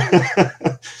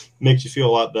 makes you feel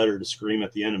a lot better to scream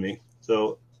at the enemy.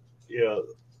 So,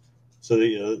 so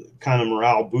the kind of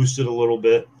morale boosted a little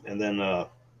bit. And then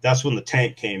that's when the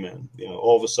tank came in.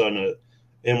 All of a sudden, a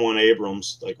M1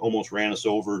 Abrams like almost ran us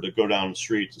over to go down the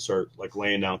street to start like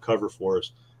laying down cover for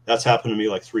us. That's happened to me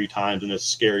like 3 times, and it's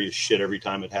scary as shit every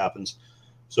time it happens.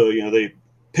 So, they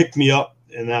picked me up,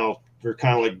 and now they're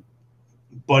kind of like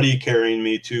buddy carrying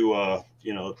me to,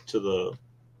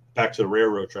 back to the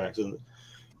railroad tracks. And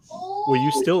were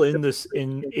you still in this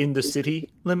in the city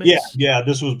limits? Yeah.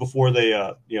 This was before they,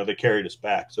 they carried us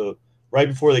back. So right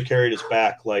before they carried us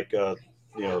back, like, the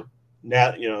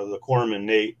corpsman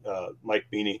Nate, Mike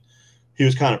Beanie, he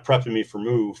was kind of prepping me for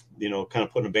move, kind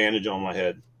of putting a bandage on my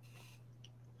head.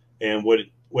 And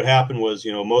what happened was,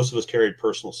 most of us carried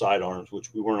personal sidearms,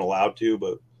 which we weren't allowed to,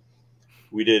 but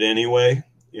we did anyway.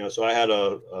 So I had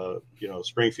a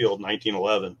Springfield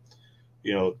 1911,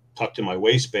 tucked in my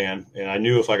waistband. And I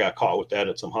knew if I got caught with that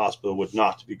at some hospital, it would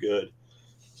not be good.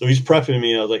 So he's prepping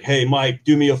me, and I was like, hey, Mike,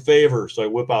 do me a favor. So I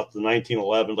whip out the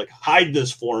 1911, like, hide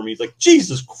this for me. He's like,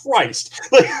 Jesus Christ.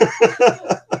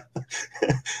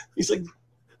 He's like,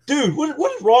 dude,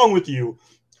 what is wrong with you?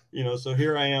 So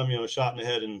here I am, shot in the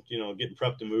head and, getting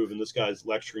prepped to move. And this guy's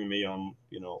lecturing me on,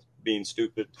 being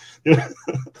stupid.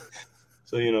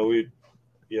 So,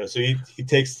 so he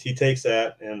takes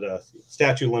that, and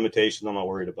statute of limitations, I'm not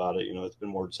worried about it. It's been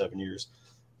more than 7 years.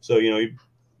 So, they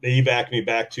evac me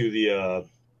back to the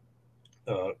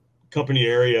company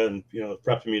area, and,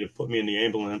 prepping me to put me in the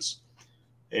ambulance.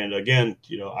 And again,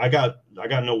 I got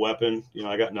no weapon,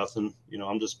 I got nothing,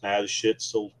 I'm just mad as shit.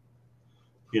 So,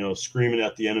 screaming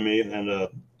at the enemy. And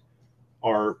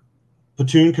our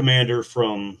platoon commander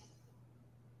from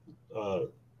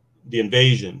the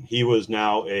invasion, he was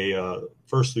now a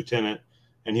first lieutenant,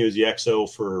 and he was the XO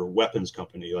for weapons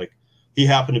company. Like, he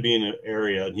happened to be in an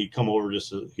area, and he'd come over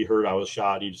he heard I was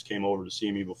shot. And he just came over to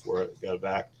see me before I got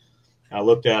back. And I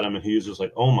looked at him, and he was just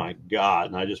like, oh my God.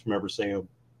 And I just remember saying,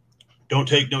 don't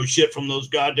take no shit from those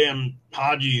goddamn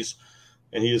Hajis.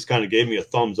 And he just kind of gave me a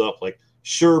thumbs up, like,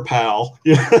 sure, pal.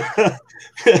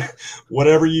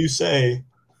 Whatever you say.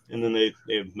 And then they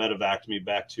medevaced me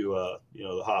back to,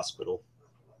 the hospital.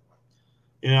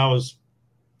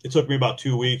 It took me about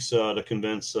 2 weeks to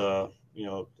convince,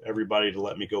 everybody to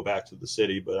let me go back to the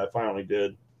city, but I finally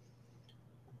did.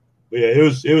 But yeah,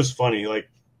 it was funny. Like,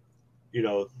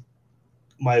 the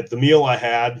meal I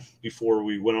had before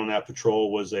we went on that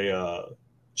patrol was a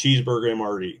cheeseburger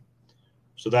MRE.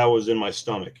 So that was in my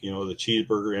stomach, the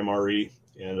cheeseburger MRE,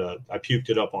 and I puked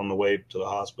it up on the way to the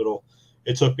hospital.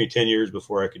 It took me 10 years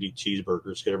before I could eat cheeseburgers,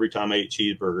 because every time I ate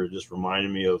cheeseburger, it just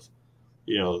reminded me of,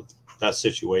 that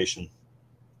situation.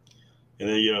 And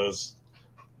then,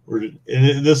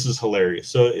 this is hilarious.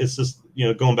 So it's just,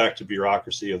 going back to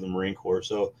bureaucracy of the Marine Corps.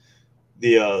 So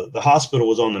the hospital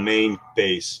was on the main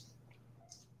base.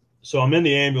 So I'm in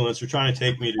the ambulance. They're trying to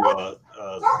take me to the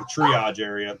triage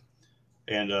area,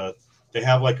 and they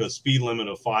have like a speed limit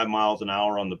of 5 miles an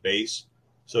hour on the base.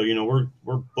 So,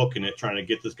 we're booking it, trying to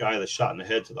get this guy that's shot in the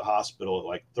head to the hospital at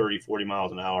like 30, 40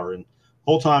 miles an hour. And the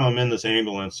whole time I'm in this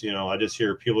ambulance, I just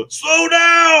hear people, slow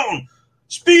down,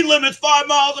 speed limit's 5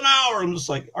 miles an hour. I'm just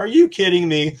like, are you kidding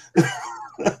me?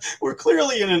 We're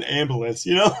clearly in an ambulance,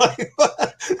 This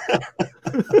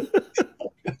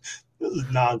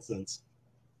is nonsense.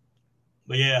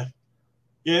 But yeah,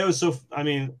 it was so,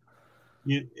 when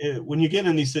you get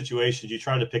in these situations, you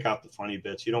try to pick out the funny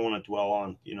bits. You don't want to dwell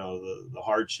on, the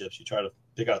hardships. You try to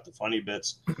pick out the funny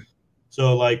bits.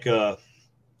 So like,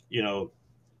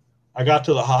 I got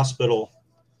to the hospital,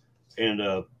 and,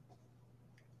 I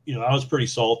was pretty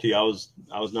salty. I was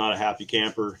not a happy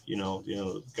camper,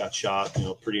 got shot,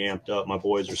 pretty amped up. My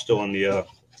boys are still in the,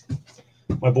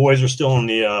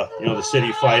 the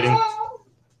city fighting.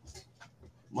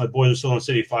 My boys are still in the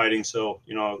city fighting. So,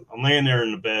 I'm laying there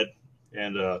in the bed,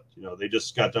 and, they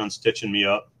just got done stitching me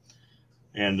up.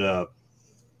 And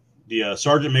the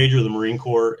Sergeant Major of the Marine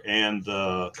Corps and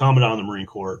the Commandant of the Marine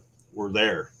Corps were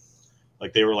there.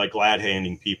 Like, they were like glad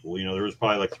handing people. There was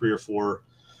probably like 3 or 4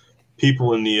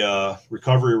 people in the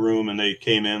recovery room, and they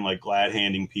came in like glad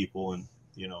handing people, and,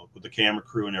 with the camera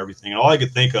crew and everything. And all I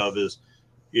could think of is,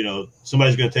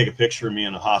 somebody's going to take a picture of me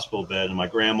in a hospital bed, and my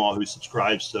grandma, who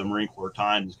subscribes to Marine Corps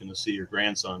Times, is going to see her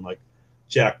grandson like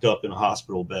jacked up in a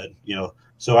hospital bed,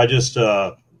 So I just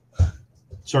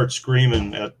start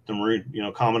screaming at the Marine,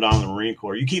 Commandant of the Marine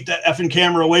Corps, you keep that effing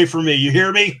camera away from me. You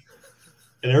hear me?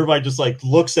 And everybody just like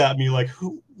looks at me like,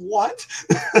 who, what?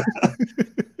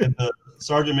 And the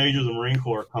Sergeant Major of the Marine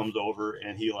Corps comes over,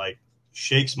 and he like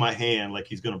shakes my hand like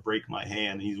he's going to break my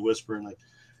hand. And he's whispering like,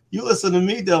 you listen to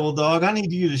me, devil dog. I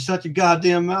need you to shut your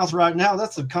goddamn mouth right now.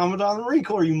 That's the Commandant of the Marine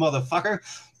Corps, you motherfucker.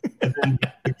 And then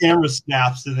the camera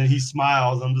snaps, and then he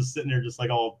smiles. I'm just sitting there just like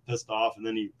all pissed off. And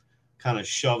then he kind of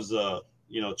shoves a,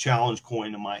 challenge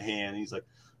coin in my hand. He's like,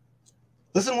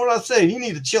 listen to what I'm saying. You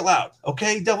need to chill out.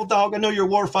 Okay, devil dog. I know you're a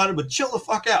war fighter, but chill the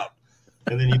fuck out.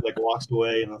 And then he like walks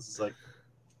away, and I was just like,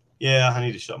 yeah, I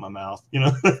need to shut my mouth,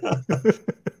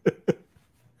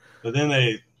 But then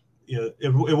they,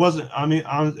 it wasn't,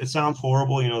 it sounds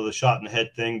horrible, the shot in the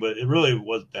head thing, but it really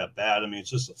wasn't that bad. It's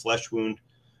just a flesh wound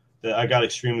that I got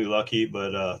extremely lucky,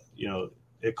 but,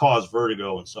 it caused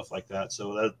vertigo and stuff like that.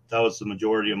 So that was the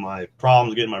majority of my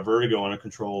problems, getting my vertigo under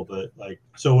control. But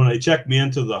so when they checked me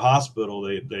into the hospital,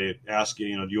 they asked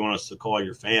you, do you want us to call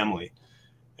your family?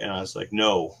 And I was like,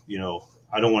 no,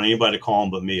 I don't want anybody to call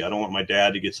him but me. I don't want my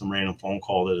dad to get some random phone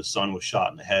call that his son was shot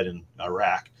in the head in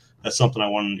Iraq. That's something I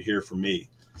wanted to hear from me.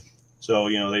 So,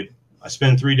 I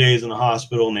spent 3 days in the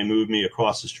hospital, and they moved me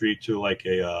across the street to like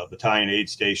a battalion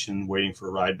aid station, waiting for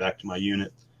a ride back to my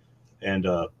unit. And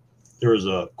there was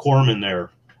a corpsman there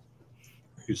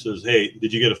who says, hey,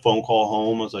 did you get a phone call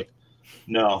home? I was like,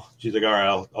 no. She's like, all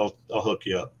right, I'll hook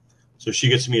you up. So she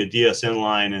gets me a DSN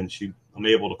line, and I'm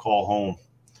able to call home,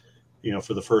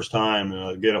 for the first time,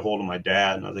 and get a hold of my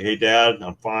dad. And I was like, hey, Dad,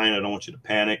 I'm fine. I don't want you to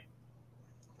panic,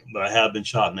 but I have been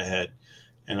shot in the head.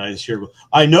 And I just hear,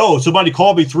 I know, somebody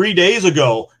called me 3 days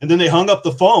ago, and then they hung up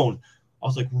the phone. I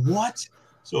was like, what?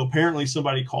 So apparently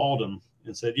somebody called him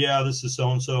and said, yeah, this is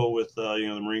so-and-so with,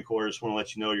 the Marine Corps. I just want to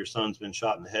let you know your son's been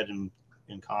shot in the head in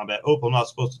combat. Oh, I'm not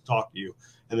supposed to talk to you.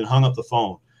 And then hung up the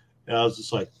phone. And I was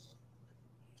just like,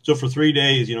 so for 3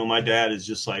 days, my dad is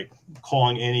just like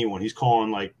calling anyone. He's calling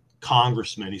like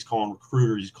congressmen. He's calling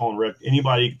recruiters. He's calling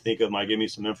anybody you can think of might give me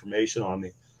some information on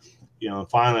me. And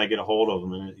finally I get a hold of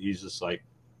him, and he's just like,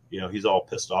 he's all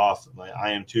pissed off.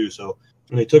 I am too. So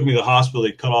when they took me to the hospital,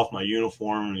 they cut off my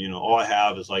uniform, and, all I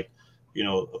have is like,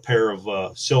 a pair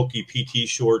of silky PT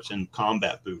shorts and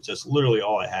combat boots. That's literally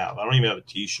all I have. I don't even have a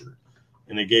t-shirt.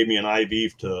 And they gave me an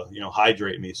IV to,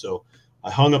 hydrate me. So I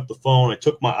hung up the phone. I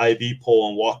took my IV pole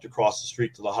and walked across the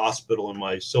street to the hospital in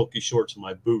my silky shorts and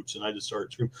my boots. And I just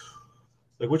started screaming,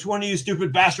 like, which one of you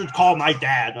stupid bastards called my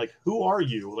dad? Like, who are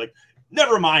you? Like,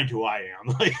 never mind who I am.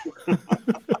 Like,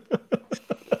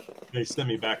 they sent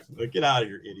me back. Like, get out of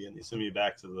here, idiot. They sent me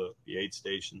back to the aid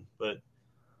station. But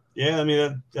yeah, I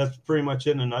mean, that's pretty much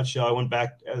it in a nutshell. I went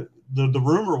back. The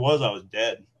rumor was I was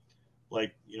dead.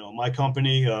 Like, you know, my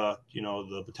company, you know,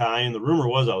 the battalion, the rumor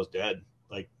was I was dead.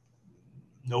 Like,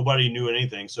 nobody knew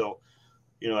anything. So,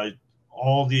 you know,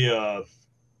 all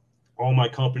my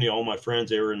company, all my friends,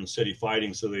 they were in the city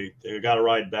fighting. So they got a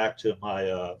ride back to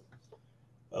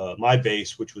my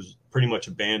base, which was pretty much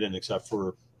abandoned except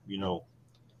for,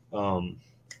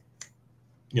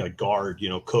 guard,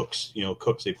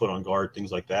 cooks they put on guard,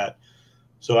 things like that.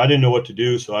 So I didn't know what to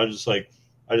do. So I just had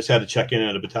to check in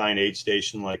at a battalion aid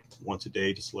station like once a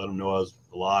day just to let them know I was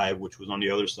alive, which was on the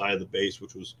other side of the base,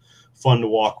 which was fun to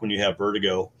walk when you have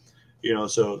vertigo,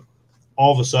 so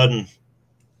all of a sudden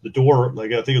the door,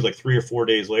 like, I think it was like 3 or 4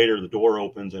 days later, the door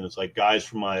opens and it's like guys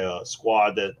from my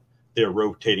squad that they're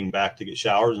rotating back to get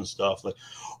showers and stuff. Like,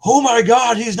 oh my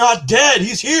God, he's not dead.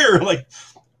 He's here. Like,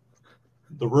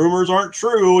 the rumors aren't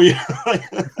true. They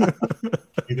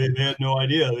had no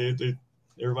idea.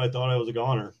 Everybody thought I was a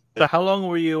goner. So how long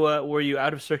were you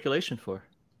out of circulation for?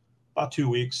 About 2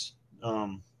 weeks.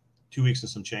 2 weeks and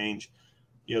some change.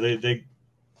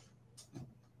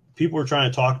 People were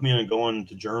trying to talk me into going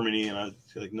to Germany, and I was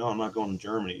like, no, I'm not going to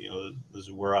Germany. This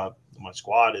is where my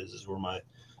squad is. This is where my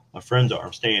friends are.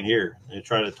 I'm staying here. And they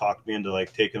tried to talk me into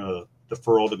like taking a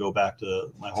deferral to go back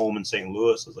to my home in St.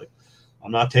 Louis. I was like,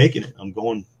 I'm not taking it. I'm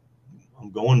going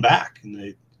back. And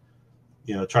they,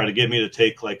 try to get me to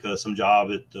take like some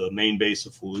job at the main base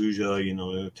of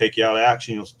Fallujah, take you out of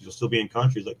action. You'll still be in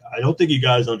country. It's like, I don't think you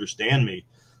guys understand me.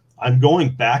 I'm going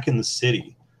back in the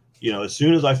city. As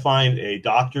soon as I find a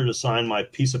doctor to sign my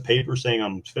piece of paper saying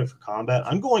I'm fit for combat,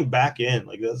 I'm going back in.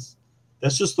 Like,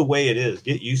 that's just the way it is.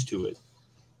 Get used to it.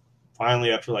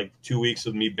 Finally, after like 2 weeks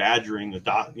of me badgering the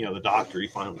doctor, he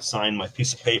finally signed my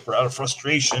piece of paper out of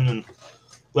frustration and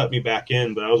let me back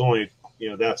in. But I was only,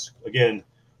 that's, again,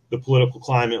 the political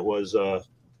climate was,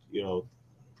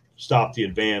 stop the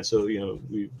advance. So,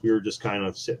 we were just kind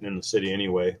of sitting in the city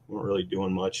anyway. We weren't really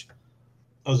doing much.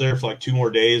 I was there for like 2 more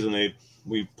days, and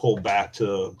we pulled back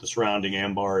to the surrounding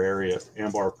Anbar area,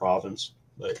 Anbar province.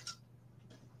 But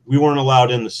we weren't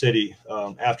allowed in the city.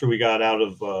 After we got out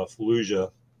of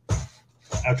Fallujah,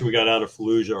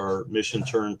 our mission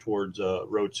turned towards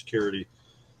road security.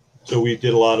 So we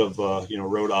did a lot of,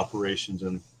 road operations,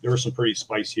 and there were some pretty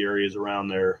spicy areas around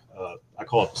there. I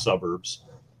call it the suburbs.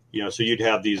 So you'd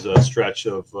have these stretch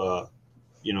of, 5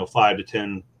 to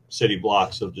 10 city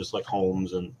blocks of just like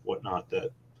homes and whatnot that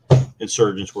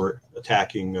insurgents were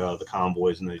attacking the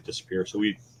convoys, and they disappear. So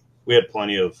we had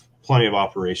plenty of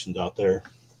operations out there.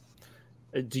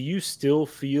 Do you still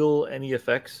feel any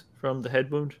effects from the head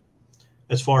wound?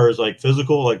 As far as like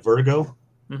physical, like vertigo?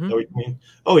 Mm-hmm. Is that what you mean?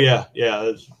 Oh yeah.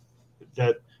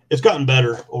 It's gotten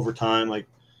better over time. Like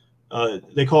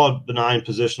they call it benign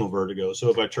positional vertigo. So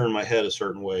if I turn my head a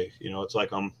certain way, it's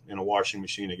like I'm in a washing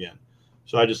machine again.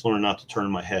 So I just learned not to turn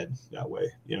my head that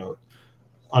way.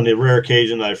 On the rare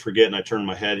occasion that I forget and I turn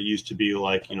my head, it used to be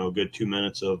like, a good 2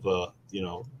 minutes of,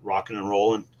 rocking and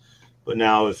rolling. But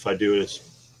now if I do it, it's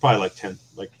probably like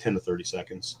 10 to 30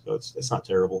 seconds. So it's not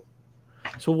terrible.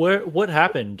 So what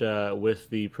happened with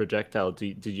the projectile?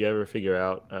 Did you ever figure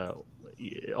out?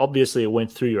 Obviously, it went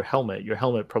through your helmet. Your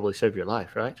helmet probably saved your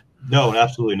life, right? No,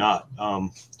 absolutely not.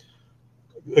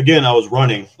 Again, I was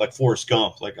running like Forrest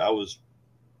Gump. Like I was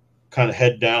kind of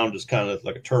head down, just kind of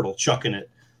like a turtle chucking it.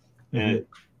 And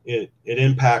it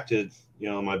impacted,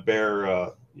 my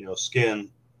bare, skin,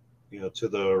 to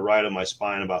the right of my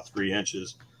spine about 3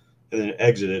 inches, and then it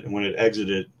exited. And when it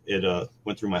exited, it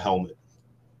went through my helmet.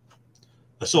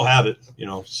 I still have it,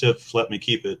 SIF let me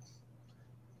keep it.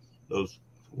 Those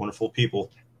wonderful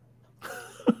people.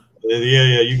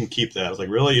 Yeah, you can keep that. I was like,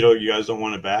 really? You guys don't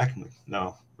want it back? I'm like,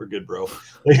 no, we're good, bro.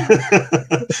 Get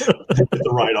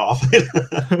the write off.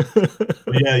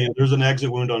 Yeah, there's an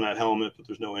exit wound on that helmet, but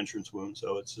there's no entrance wound.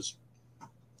 So it's just,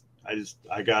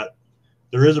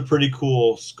 there is a pretty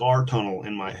cool scar tunnel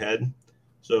in my head.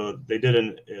 So they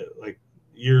did like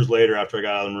years later after I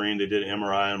got out of the Marine, they did an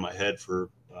MRI on my head for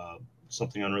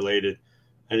something unrelated.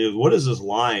 And he goes, what is this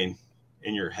line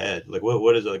in your head? Like,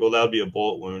 what is it? Like, well, that would be a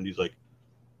bullet wound. He's like,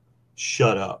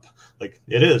 shut up. Like,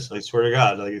 it is. I swear to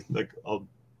God.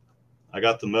 I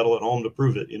got the medal at home to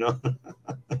prove it,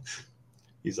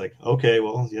 He's like, okay,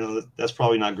 well, that's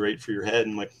probably not great for your head.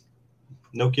 And I'm like,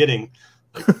 no kidding.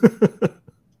 Like,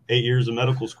 8 years of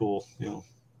medical school,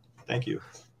 thank you.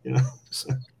 You know.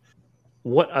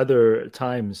 What other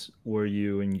times were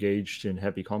you engaged in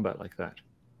heavy combat like that?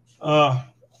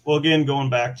 Well, again, going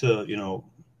back to,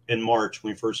 in March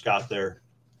when we first got there,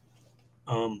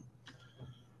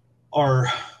 our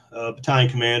battalion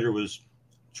commander was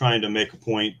trying to make a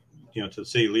point, to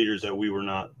city leaders that we were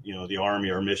not, the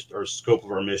Army, our mission, our scope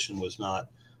of our mission was not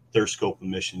their scope of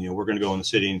mission. We're going to go in the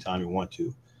city anytime we want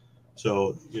to.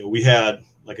 So, we had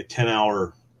like a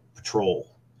 10-hour patrol.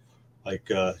 Like,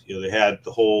 they had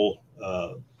the whole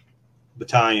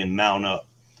battalion mount up,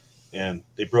 and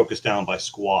they broke us down by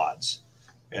squads.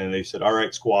 And they said, all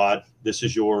right, squad, this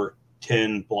is your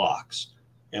 10 blocks.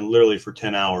 And literally for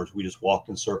 10 hours, we just walked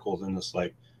in circles in this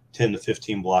like 10 to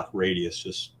 15 block radius,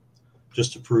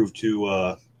 just to prove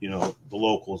to, the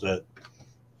locals that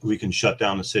we can shut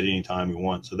down the city anytime we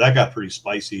want. So that got pretty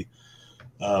spicy.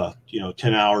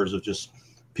 10 hours of just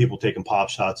people taking pop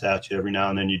shots at you. Every now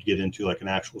and then you'd get into like an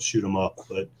actual shoot 'em up.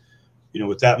 But,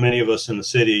 with that many of us in the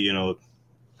city,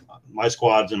 my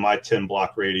squad's in my 10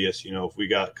 block radius, if we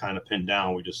got kind of pinned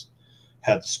down, we just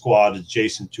had the squad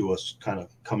adjacent to us kind of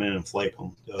come in and flake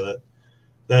them. So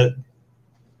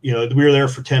we were there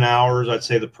for 10 hours. I'd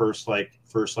say the first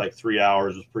 3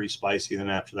 hours was pretty spicy. Then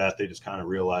after that, they just kind of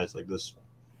realized like this,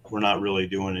 we're not really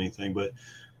doing anything. But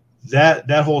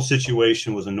that whole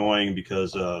situation was annoying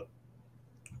because,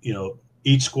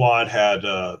 each squad had,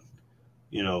 a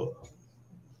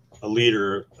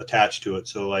leader attached to it.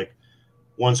 So like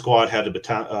one squad had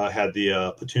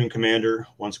the platoon commander,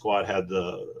 one squad had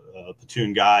the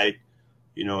platoon guide,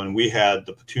 and we had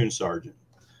the platoon sergeant.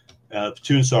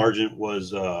 Platoon sergeant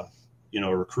was, a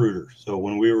recruiter. So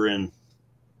when we were in,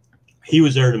 he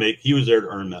was there to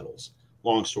earn medals.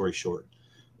 Long story short.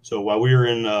 So while we were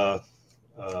in the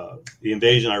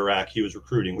invasion of Iraq, he was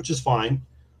recruiting, which is fine.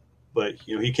 But,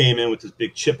 he came in with this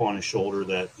big chip on his shoulder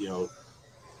that,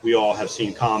 we all have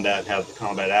seen combat, have the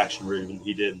combat action rig, and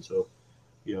he didn't. So,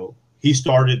 he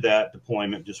started that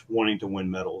deployment just wanting to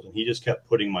win medals. And he just kept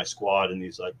putting my squad in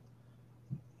these like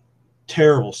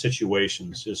terrible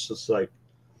situations,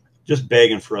 just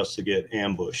begging for us to get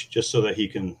ambushed just so that he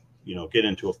can, get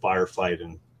into a firefight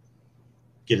and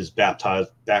get his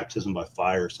baptism by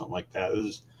fire or something like that.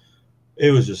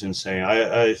 It was just insane.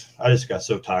 I just got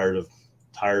so tired of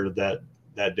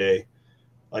that day,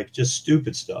 like just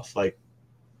stupid stuff. Like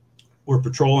we're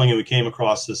patrolling and we came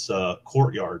across this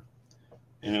courtyard,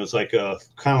 and it was like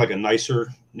kind of like a nicer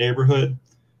neighborhood,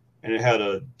 and it had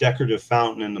a decorative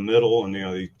fountain in the middle and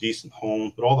these decent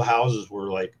homes, but all the houses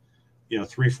were like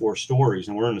 3-4 stories,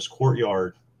 and we're in this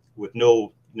courtyard with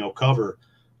no cover.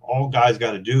 All guys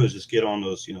got to do is just get on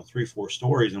those 3-4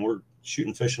 stories, and we're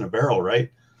shooting fish in a barrel,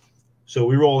 right? So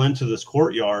we roll into this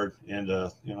courtyard, and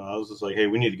I was just like, hey,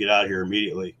 we need to get out of here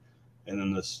immediately. And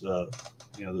then this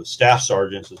the staff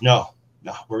sergeant says, no,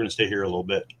 we're going to stay here a little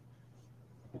bit.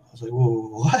 I was like, whoa,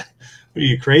 what? Are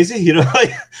you crazy?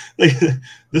 like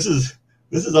this is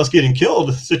us getting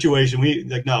killed situation.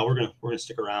 No, we're gonna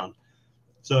stick around.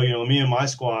 So me and my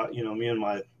squad, me and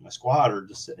my squad are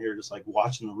just sitting here, just like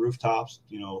watching the rooftops,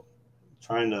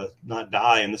 trying to not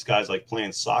die. And this guy's like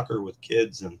playing soccer with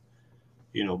kids and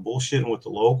bullshitting with the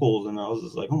locals. And I was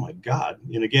just like, oh my God.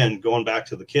 And again, going back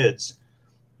to the kids,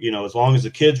 as long as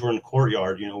the kids were in the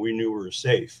courtyard, we knew we were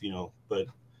safe. But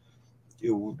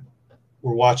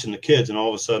we're watching the kids, and all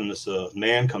of a sudden this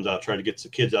man comes out trying to get the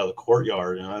kids out of the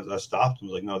courtyard, and I stopped him.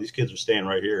 I was like, no, these kids are staying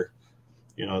right here.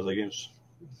 I was like,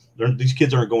 these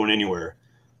kids aren't going anywhere.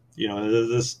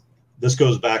 This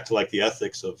goes back to like the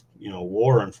ethics of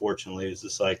war. Unfortunately, is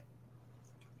this like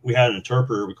we had an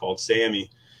interpreter we called Sammy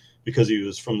because he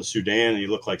was from the Sudan and he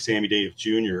looked like Sammy Davis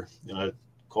Jr. And I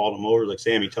called him over like,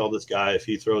 Sammy, tell this guy if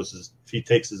he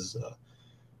takes his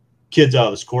kids out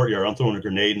of this courtyard, I'm throwing a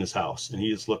grenade in his house. And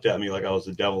he just looked at me like I was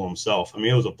the devil himself. I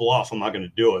mean, it was a bluff. I'm not going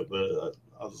to do it, but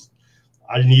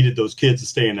I needed those kids to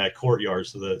stay in that courtyard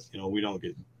so that, we don't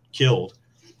get killed.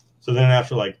 So then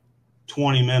after like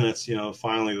 20 minutes,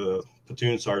 finally the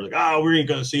platoon sergeant like, we ain't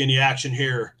going to see any action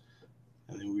here.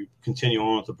 And then we continue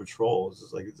on with the patrol. It's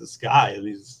just like, this guy,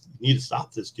 you need to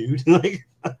stop this dude. Like,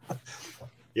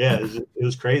 yeah, it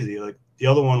was crazy. Like the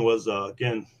other one was,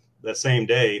 again, that same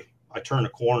day, I turned a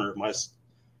corner. My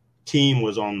team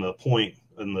was on the point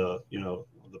in the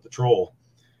patrol,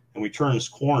 and we turned this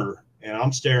corner, and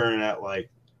I'm staring at like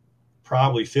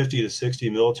probably 50 to 60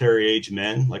 military age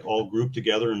men, like all grouped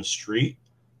together in the street,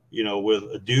 with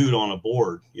a dude on a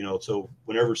board, so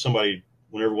whenever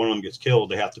one of them gets killed,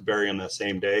 they have to bury him that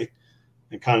same day.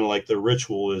 And kind of like the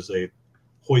ritual is they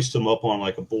hoist them up on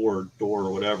like a board door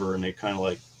or whatever, and they kind of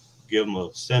like give them a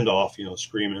send off,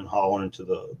 screaming and hollering to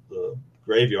the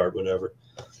graveyard, whatever.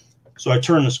 So I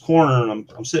turn this corner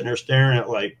and I'm sitting there staring at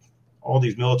like all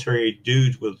these military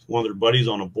dudes with one of their buddies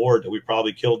on a board that we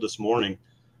probably killed this morning.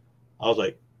 I was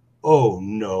like, oh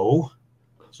no.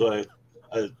 So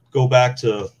I go back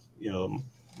to, you know,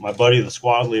 my buddy, the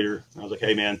squad leader. I was like,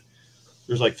 hey man,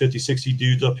 there's like 50, 60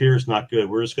 dudes up here. It's not good.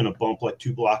 We're just going to bump like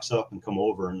 2 blocks up and come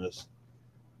over. And this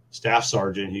staff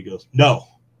sergeant, he goes, no,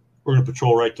 we're going to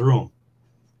patrol right through them.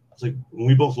 I was like, when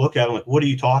we both look at him, like, what are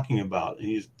you talking about? And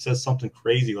he says something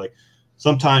crazy. Like,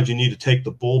 sometimes you need to take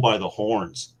the bull by the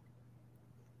horns.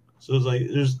 So it's like,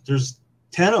 there's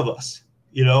 10 of us,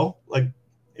 you know, like,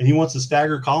 and he wants to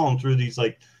stagger column through these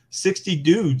like 60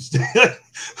 dudes.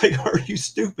 Like, are you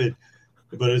stupid?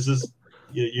 But it's just,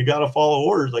 you got to follow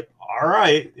orders. Like, all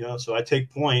right, you know, so I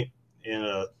take point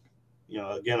and, you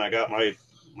know, again, I got my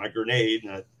grenade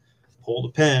and I pulled a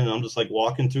pin and I'm just like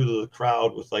walking through the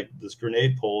crowd with like this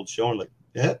grenade pulled showing like,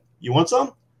 yeah, you want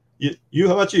some? You,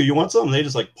 how about you? You want some? And they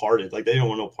just like parted. Like they don't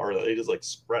want no part of it. They just like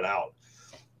spread out.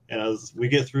 And as we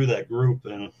get through that group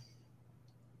and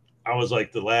I was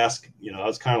like the last, you know, I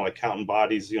was kind of like counting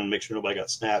bodies, you know, to make sure nobody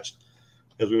got snatched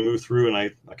as we moved through. And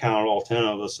I counted all 10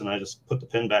 of us and I just put the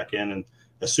pin back in. And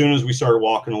as soon as we started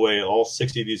walking away, all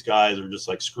 60 of these guys are just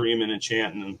like screaming and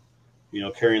chanting and, you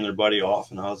know, carrying their buddy off.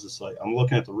 And I was just like, I'm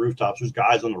looking at the rooftops. There's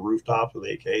guys on the rooftops with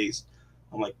AKs.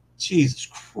 I'm like, Jesus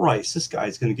Christ, this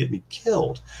guy's going to get me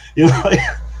killed. You know,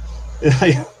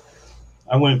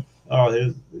 I went, oh,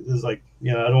 it was like,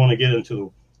 you know, I don't want to get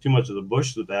into too much of the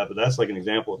bush with that, but that's like an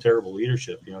example of terrible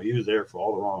leadership. You know, he was there for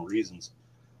all the wrong reasons.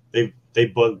 They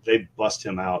bust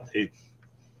him out.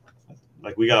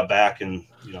 Like we got back and,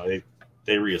 you know,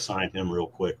 they reassigned him real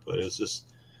quick, but it was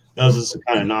just, that was just the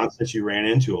kind of nonsense you ran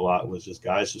into a lot, was just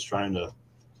guys just trying to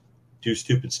do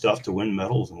stupid stuff to win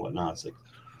medals and whatnot. It's like,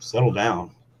 settle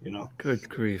down, you know? Good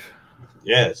grief.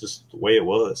 Yeah. It's just the way it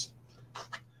was.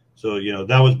 So, you know,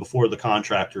 that was before the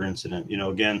contractor incident, you know,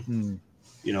 again,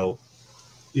 you know,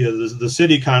 the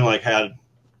city kind of like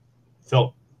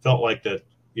felt like that,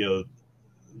 you know,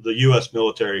 the U.S.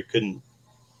 military couldn't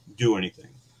do anything.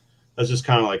 That's just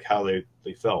kind of like how they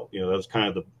felt, you know, that was kind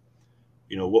of the,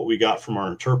 you know, what we got from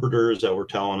our interpreters that were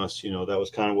telling us, you know, that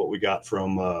was kind of what we got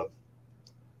from,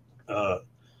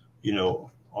 you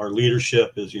know, our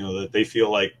leadership is, you know, that they feel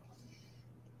like,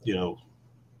 you know,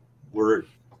 we're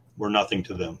nothing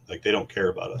to them. Like they don't care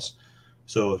about us.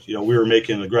 So, you know, we were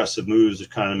making aggressive moves to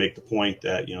kind of make the point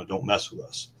that, you know, don't mess with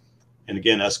us. And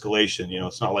again, escalation, you know,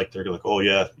 it's not like they're like, oh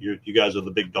yeah, you guys are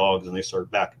the big dogs and they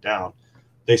start backing down.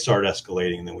 They start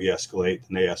escalating and then we escalate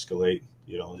and they escalate,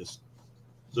 you know, it's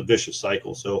a vicious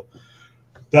cycle. So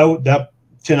that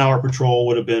 10-hour patrol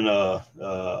would have been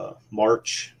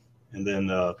March, and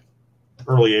then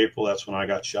early April, that's when I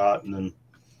got shot. And then,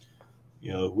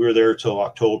 you know, we were there till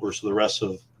October. So the rest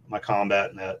of my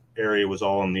combat in that area was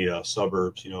all in the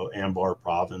suburbs, you know, Anbar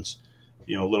province,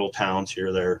 you know, little towns here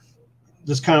or there.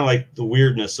 Just kind of like the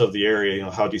weirdness of the area, you know,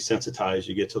 how desensitized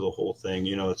you get to the whole thing.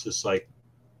 You know, it's just like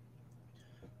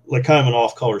kind of an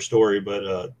off-color story,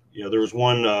 but, you know, there was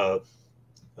one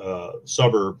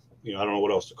suburb, you know, I don't know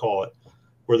what else to call it,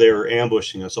 where they were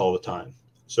ambushing us all the time.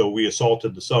 So we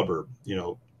assaulted the suburb, you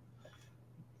know.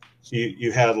 So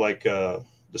you had like the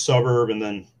suburb and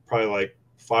then probably like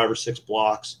 5 or 6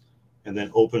 blocks and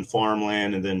then open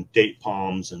farmland and then date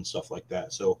palms and stuff like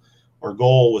that. So our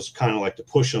goal was kind of like to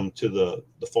push them to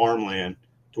the farmland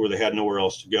to where they had nowhere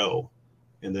else to go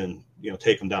and then, you know,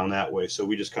 take them down that way. So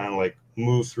we just kind of like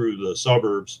moved through the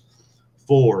suburbs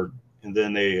forward. And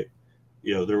then they,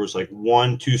 you know, there was like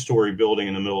 1 2-story building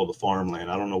in the middle of the farmland.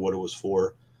 I don't know what it was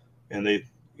for. And they,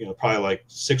 you know, probably like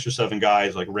 6 or 7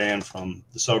 guys like ran from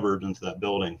the suburbs into that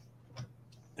building.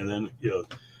 And then, you know,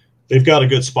 they've got a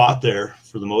good spot there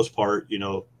for the most part, you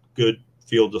know, good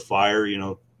field of fire, you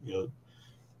know,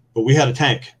 but we had a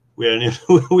tank. We had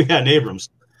an Abrams.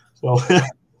 So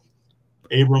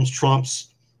Abrams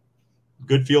trumps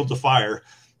good field of fire,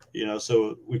 you know,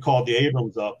 so we called the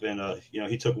Abrams up and, you know,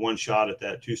 he took 1 shot at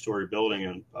that 2-story building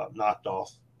and knocked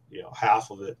off, you know,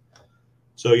 half of it.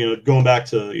 So, you know, going back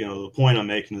to, you know, the point I'm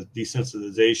making is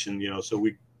desensitization, you know, so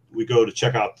we go to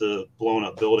check out the blown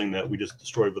up building that we just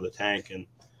destroyed with a tank. And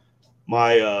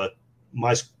my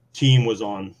team was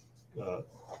on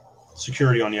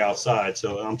security on the outside.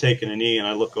 So I'm taking a knee and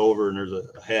I look over and there's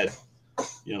a head,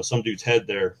 you know, some dude's head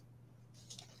there.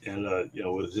 And, you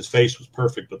know, his face was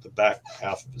perfect, but the back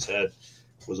half of his head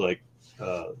was like,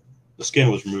 the skin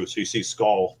was removed. So you see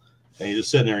skull and he's just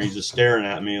sitting there and he's just staring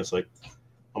at me. It's like,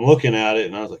 I'm looking at it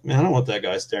and I was like, man, I don't want that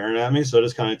guy staring at me. So I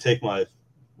just kind of take my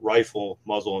rifle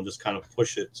muzzle and just kind of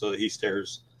push it so that he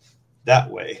stares that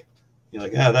way. You're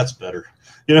like, yeah, that's better.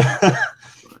 You know,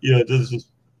 you know,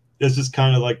 it's just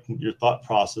kind of like your thought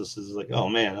process is like, oh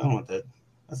man, I don't want that.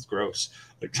 That's gross.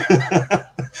 Like,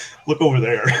 look over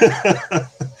there.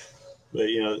 But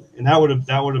you know, and that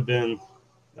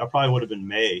probably would have been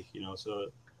May. You know, so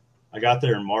I got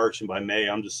there in March, and by May,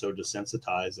 I'm just so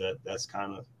desensitized that that's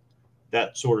kind of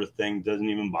that sort of thing doesn't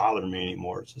even bother me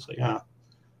anymore. It's just like, I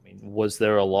mean, was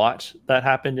there a lot that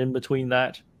happened in between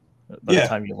that? By the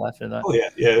time you left in that? Oh yeah,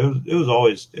 yeah. It was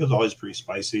always pretty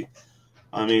spicy.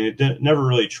 I mean, never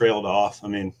really trailed off. I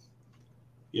mean,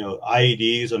 you know,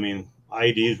 IEDs. I mean,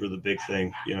 IEDs were the big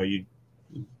thing. You know, you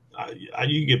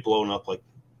get blown up like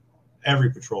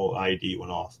every patrol IED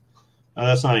went off. Now,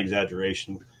 that's not an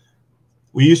exaggeration.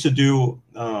 We used to do.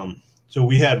 So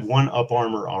we had one up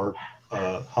armor, our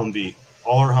Humvee.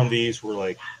 All our Humvees were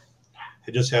like,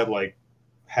 it just had like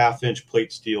 1/2-inch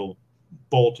plate steel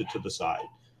bolted to the side.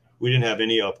 We didn't have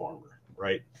any up armor,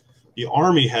 right? The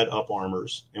Army had up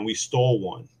armors, and we stole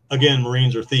one. Again,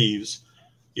 Marines are thieves.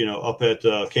 You know, up at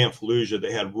Camp Fallujah,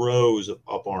 they had rows of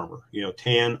up armor, you know,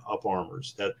 tan up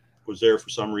armors that was there for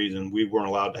some reason. We weren't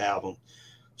allowed to have them.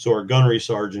 So our gunnery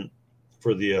sergeant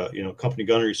for the, you know, company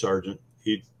gunnery sergeant,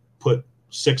 he put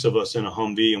 6 of us in a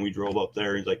Humvee, and we drove up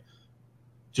there. He's like,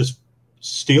 just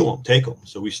steal them, take them.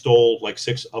 So we stole like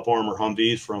 6 up armor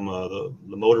Humvees from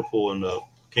the motor pool in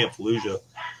Camp Fallujah.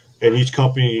 And each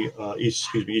company, each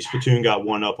platoon got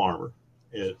 1 up armor,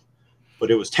 but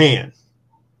it was tan.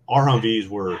 Our Humvees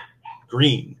were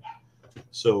green.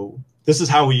 So this is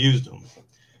how we used them.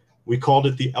 We called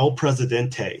it the El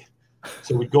Presidente.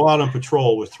 So we'd go out on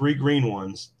patrol with 3 green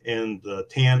ones and the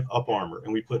tan up armor,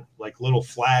 and we put like little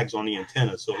flags on the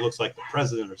antenna, so it looks like the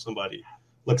president or somebody,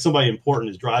 like somebody important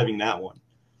is driving that one.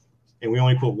 And we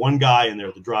only put 1 guy in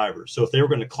there, the driver. So if they were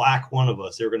going to clack one of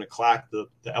us, they were going to clack the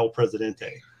El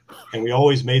Presidente. And we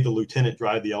always made the lieutenant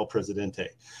drive the El Presidente.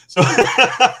 So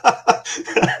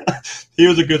he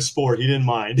was a good sport. He didn't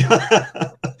mind.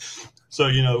 So,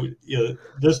 you know,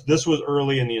 this was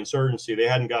early in the insurgency. They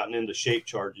hadn't gotten into shape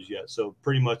charges yet. So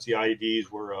pretty much the IEDs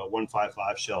were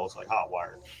 155 shells, like hot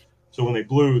wire. So when they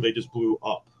blew, they just blew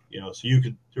up, you know, so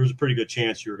there was a pretty good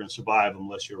chance you were going to survive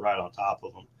unless you're right on top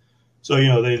of them. So, you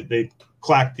know, they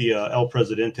clacked the El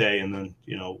Presidente, and then,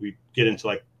 you know, we get into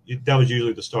like, that was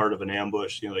usually the start of an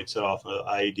ambush. You know, they'd set off an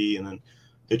IED, and then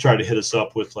they tried to hit us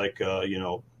up with like, you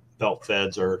know, belt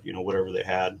feds or, you know, whatever they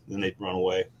had. Then they'd run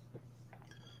away.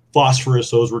 Phosphorus,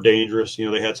 those were dangerous. You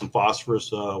know, they had some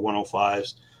phosphorus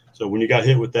 105s. So when you got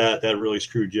hit with that, that really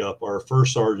screwed you up. Our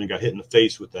first sergeant got hit in the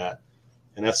face with that.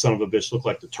 And that son of a bitch looked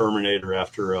like the Terminator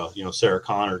after, you know, Sarah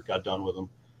Connor got done with him.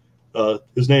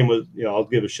 His name was, you know, I'll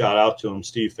give a shout out to him,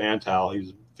 Steve Fantal.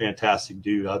 He's a fantastic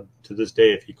dude. To this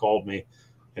day, if he called me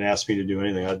and asked me to do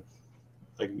anything, I'd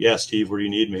like, yeah, Steve, where do you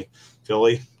need me?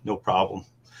 Philly, no problem.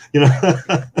 You know,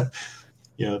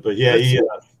 you know, but yeah,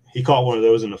 he caught one of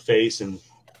those in the face, and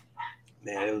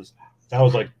man, that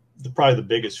was like probably the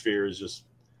biggest fear is just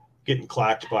getting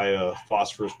clacked by a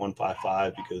phosphorus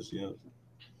 155, because, you know,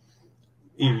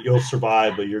 you'll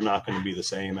survive, but you're not going to be the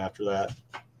same after that.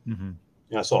 Mm-hmm.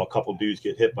 And I saw a couple dudes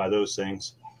get hit by those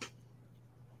things.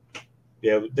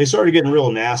 Yeah, they started getting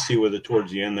real nasty with it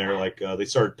towards the end there. Like they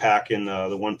started packing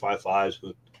the 155s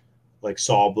with like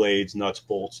saw blades, nuts,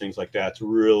 bolts, things like that to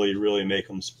really, really make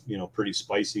them, you know, pretty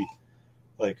spicy.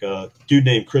 Like a dude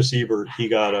named Chris Ebert, he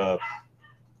got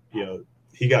you know,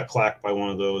 he got clacked by one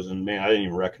of those, and man, I didn't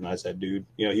even recognize that dude.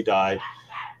 You know, he died.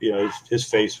 You know, his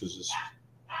face was just,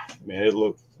 man, it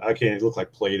looked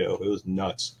like Play-Doh. It was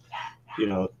nuts. You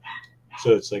know,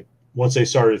 so it's like once they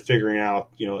started figuring out,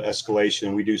 you know,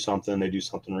 escalation, we do something, they do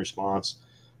something in response.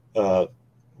 You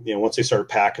know, once they started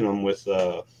packing them with,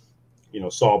 you know,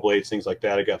 saw blades, things like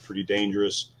that, it got pretty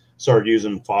dangerous. Started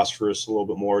using phosphorus a little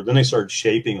bit more. Then they started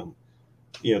shaping them.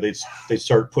 You know, they'd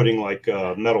start putting like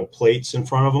metal plates in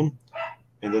front of them,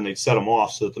 and then they'd set them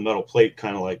off so that the metal plate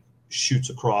kind of like shoots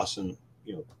across and,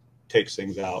 you know, takes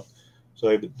things out.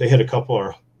 So they hit a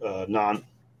couple of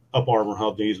non-up armor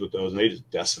Humvees with those, and they just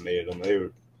decimated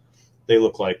them. They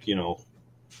look like, you know,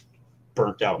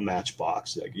 burnt out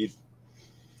matchbox. Like you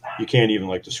can't even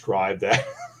like describe that.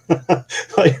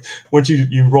 Like once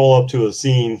you roll up to a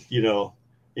scene, you know,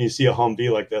 and you see a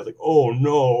Humvee like that, like, oh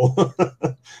no,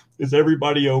 is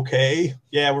everybody okay?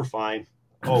 Yeah, we're fine.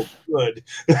 Oh, good.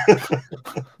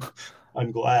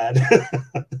 I'm glad.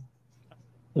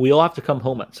 We all have to come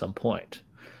home at some point.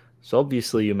 So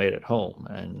obviously you made it home,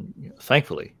 and you know,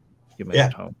 thankfully you made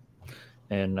it home.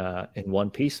 And in one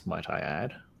piece, might I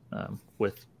add,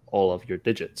 with all of your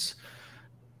digits.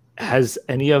 Has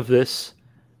any of this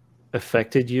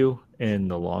affected you in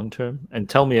the long term? And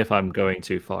tell me if I'm going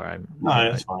too far.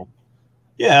 No, that's fine.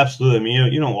 Yeah, absolutely. I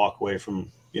mean, you don't walk away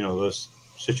from, you know, those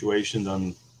situations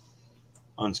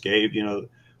unscathed. You know,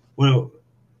 when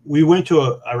we went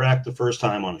to Iraq the first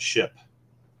time on a ship,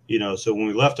 you know, so when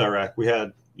we left Iraq, we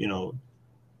had, you know,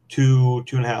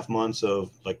 2.5 months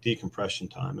of like decompression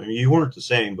time. I mean, you weren't the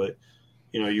same, but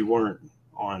you know, you weren't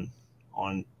on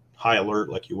high alert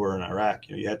like you were in Iraq.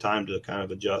 You know, you had time to kind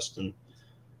of adjust. And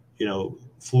you know,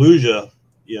 Fallujah,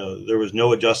 you know, there was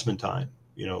no adjustment time.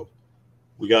 You know,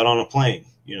 we got on a plane,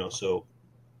 you know, so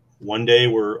one day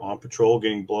we're on patrol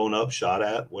getting blown up, shot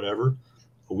at, whatever.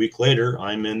 A week later,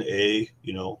 I'm in a,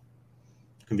 you know,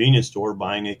 convenience store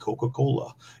buying a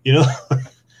Coca-Cola, you know.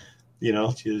 You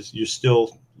know, you're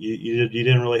still, you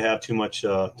didn't really have too much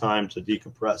time to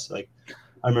decompress. Like,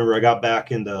 I remember I got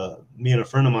back into, me and a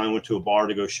friend of mine went to a bar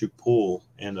to go shoot pool,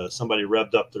 and somebody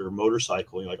revved up their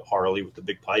motorcycle, you know, like a Harley with the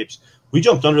big pipes. We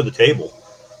jumped under the table.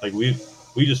 Like, we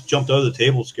just jumped under the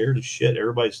table, scared as shit.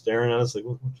 Everybody's staring at us like,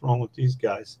 what's wrong with these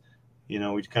guys? You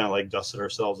know, we kind of like dusted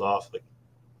ourselves off, like,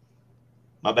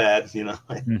 my bad, you know.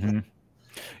 Mm-hmm.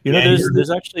 You know, yeah,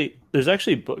 there's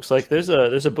actually books, like there's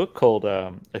a book called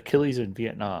Achilles in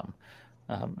Vietnam,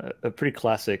 a pretty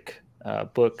classic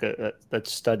book that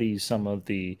studies some of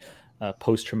the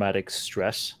post-traumatic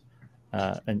stress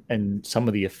and some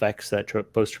of the effects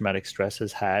that post-traumatic stress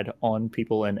has had on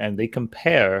people, and they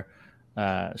compare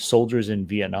soldiers in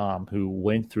Vietnam who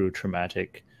went through a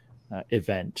traumatic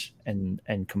event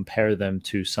and compare them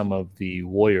to some of the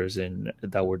warriors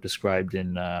that were described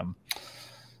in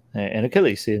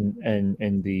Achilles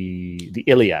in the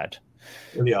Iliad.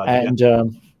 And yeah.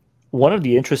 One of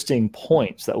the interesting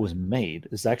points that was made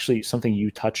is actually something you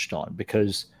touched on,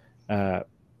 because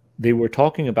they were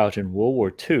talking about in World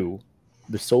War II,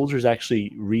 the soldiers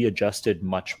actually readjusted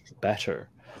much better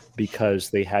because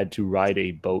they had to ride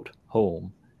a boat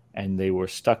home and they were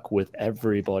stuck with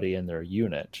everybody in their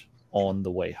unit on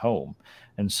the way home.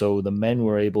 And so the men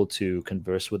were able to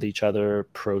converse with each other,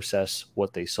 process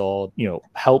what they saw, you know,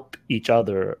 help each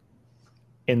other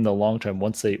in the long term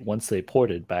once they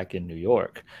ported back in New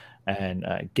York,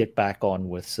 and get back on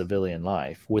with civilian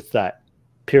life with that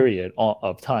period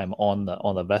of time on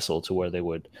the vessel, to where they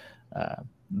would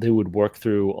work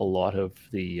through a lot of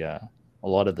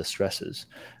the stresses.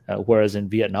 Whereas in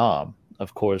Vietnam,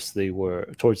 of course, they were,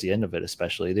 towards the end of it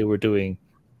especially, they were doing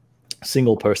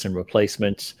single person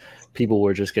replacements. People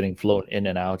were just getting flown in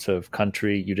and out of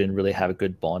country. You didn't really have a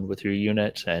good bond with your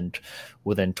unit, and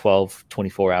within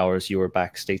 12-24 hours you were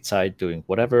back stateside doing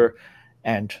whatever.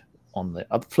 And on the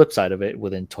flip side of it,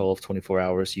 within 12-24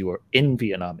 hours you were in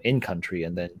Vietnam, in country,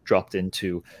 and then dropped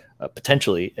into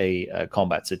potentially a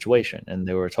combat situation. And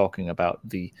they were talking about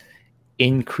the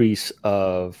increase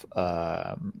of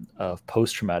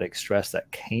post-traumatic stress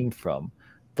that came from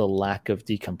the lack of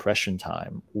decompression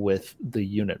time with the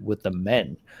unit, with the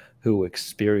men who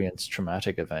experience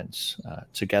traumatic events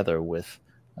together with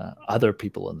other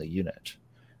people in the unit.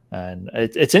 And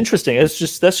it's interesting. That's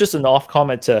just an off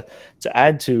comment to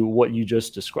add to what you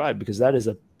just described, because that is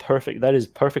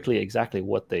perfectly exactly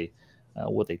what they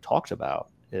talked about,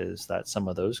 is that some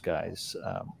of those guys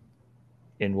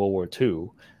in World War II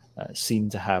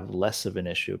seemed to have less of an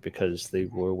issue because they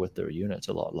were with their units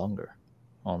a lot longer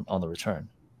on the return.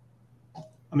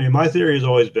 I mean, my theory has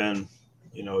always been,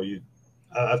 you know,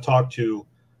 I've talked to,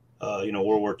 you know,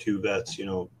 World War II vets, you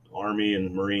know, Army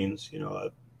and Marines, you know,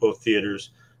 both theaters.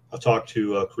 I've talked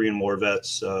to Korean War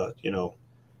vets, you know,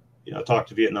 I talked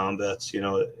to Vietnam vets, you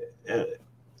know,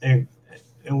 and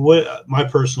what my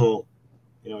personal,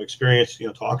 you know, experience, you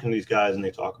know, talking to these guys, and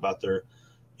they talk about their,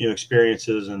 you know,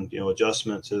 experiences and, you know,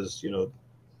 adjustments, is, you know,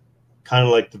 kind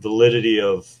of like the validity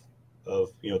of,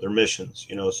 you know, their missions,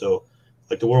 you know. So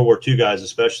like the World War II guys,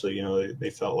 especially, you know, they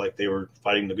felt like they were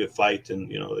fighting the good fight,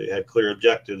 and, you know, they had clear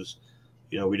objectives.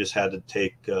 You know, we just had to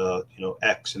take, you know,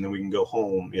 X, and then we can go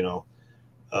home, you know.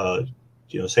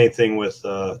 You know, same thing with,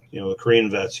 you know, the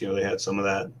Korean vets, you know, they had some of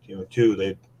that, you know,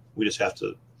 too. We just have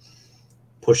to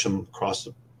push them across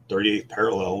the 38th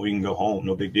parallel. We can go home.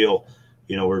 No big deal.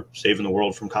 You know, we're saving the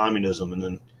world from communism. And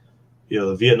then, you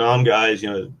know, the Vietnam guys, you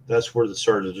know, that's where it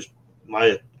started to just,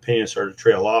 my opinion, started to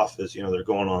trail off, is, you know, they're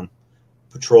going on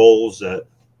patrols that,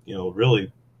 you know, really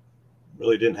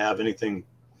didn't have any kind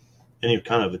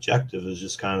of objective. Is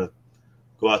just kind of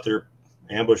go out there,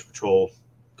 ambush patrol,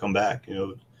 come back, you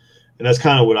know. And that's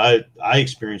kind of what I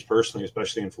experienced personally,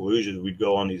 especially in Fallujah. We'd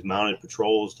go on these mounted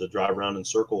patrols to drive around in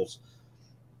circles.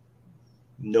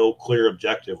 No clear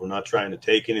objective. We're not trying to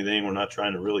take anything. We're not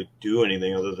trying to really do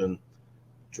anything other than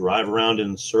drive around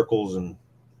in circles and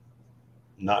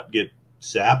not get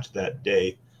zapped that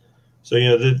day. So, you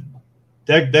know,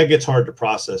 that gets hard to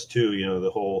process too. You know, the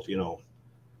whole, you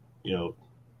know,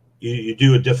 you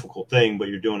do a difficult thing, but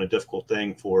you're doing a difficult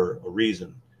thing for a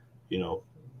reason. You know,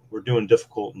 we're doing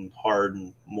difficult and hard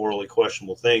and morally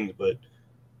questionable things, but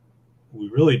we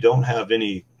really don't have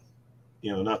any,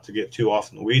 you know, not to get too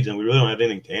off in the weeds, and we really don't have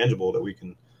anything tangible that we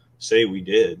can say we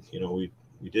did. You know, we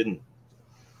didn't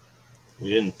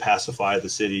pacify the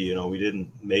city. You know, we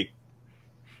didn't make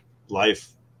life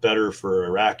better for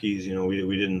Iraqis. You know,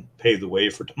 we didn't pave the way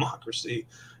for democracy.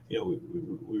 You know,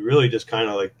 we really just kind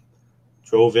of like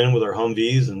drove in with our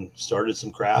Humvees and started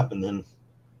some crap, and then,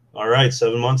 all right,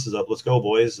 7 months is up. Let's go,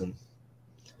 boys. And,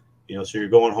 you know, so you're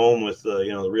going home with the,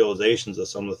 you know, the realizations of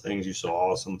some of the things you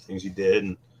saw, some of the things you did.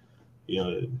 And, you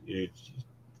know, you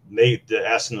made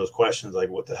asking those questions, like,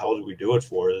 what the hell did we do it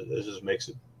for? It just makes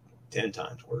it 10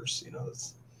 times worse. You know,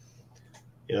 it's,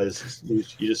 you know, you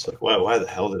just like, why the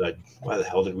hell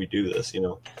did we do this? You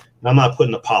know, and I'm not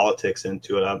putting the politics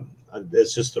into it.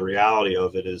 It's just the reality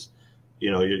of it is,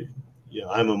 you know,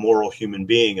 I'm a moral human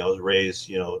being. I was raised,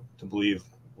 you know, to believe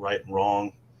right and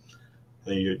wrong.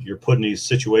 And you're put in these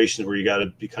situations where you got to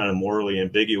be kind of morally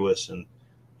ambiguous, and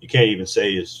you can't even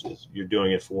say you're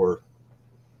doing it for,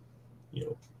 you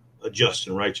know, a just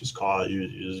and righteous cause. You're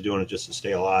just doing it just to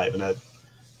stay alive, and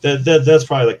that's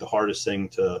probably like the hardest thing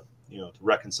to, you know, to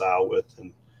reconcile with.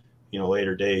 And, you know,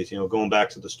 later days, you know, going back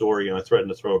to the story, you know, I threatened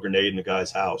to throw a grenade in the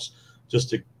guy's house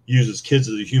just to use his kids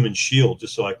as a human shield,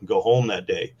 just so I can go home that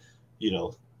day. You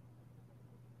know,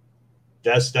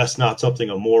 that's not something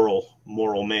a moral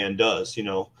man does. You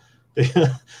know,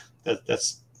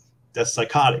 that's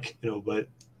psychotic. You know, but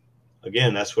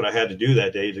again, that's what I had to do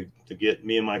that day to get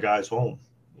me and my guys home.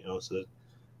 You know, so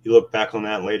you look back on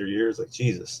that in later years, like,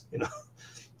 Jesus, you know.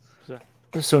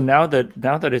 So now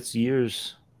that it's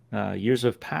years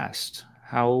have passed,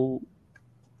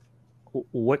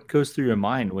 what goes through your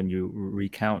mind when you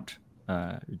recount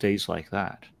days like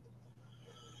that?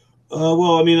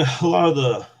 Well, I mean, a lot of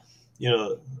the, you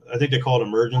know, I think they call it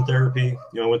emergent therapy.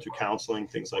 You know, I went through counseling,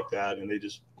 things like that, and they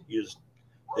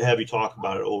have you talk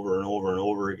about it over and over and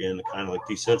over again to kind of like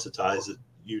desensitize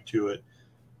you to it.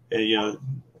 And, you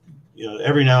know,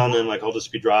 every now and then, like, I'll just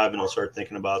be driving, I'll start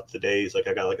thinking about the days, like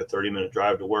I got like a 30-minute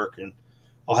drive to work, and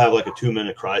I'll have like a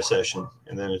 2-minute cry session,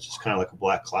 and then it's just kind of like a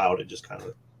black cloud. It just kind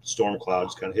of, storm cloud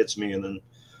just kind of hits me and then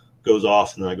goes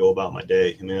off, and then I go about my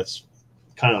day. I mean, that's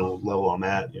kind of the level I'm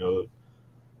at. You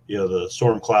know, the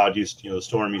storm cloud the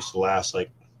storm used to last like,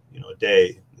 you know, a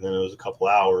day, and then it was a couple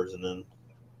hours, and then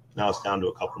now it's down to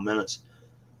a couple minutes.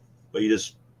 But it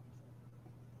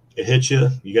hits you.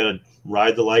 You got to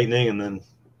ride the lightning, and then,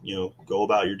 you know, go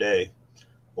about your day,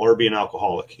 or be an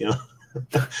alcoholic. You know,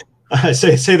 I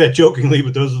say that jokingly,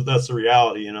 but that's the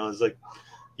reality. You know, it's like,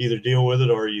 either deal with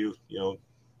it, or you know,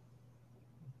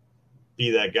 be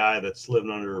that guy that's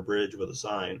living under a bridge with a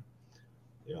sign.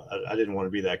 You know, I didn't want to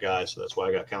be that guy, so that's why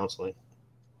I got counseling.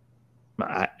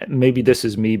 Maybe this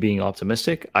is me being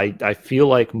optimistic. I feel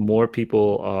like more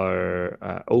people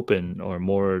are open, or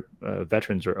more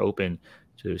veterans are open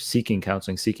to seeking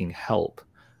counseling, seeking help.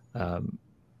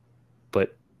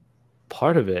 But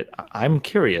part of it, I'm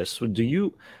curious, do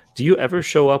you ever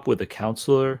show up with a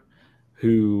counselor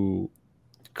who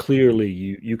clearly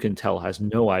you can tell has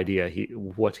no idea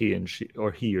what he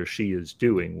or she is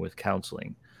doing with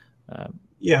counseling?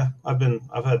 Yeah, I've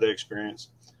had that experience.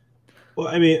 Well,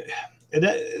 I mean,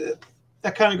 that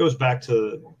kind of goes back to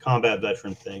the combat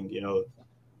veteran thing. You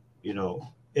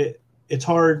know, it's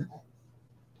hard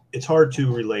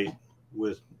to relate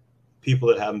with people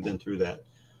that haven't been through that.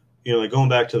 You know, like going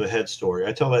back to the head story,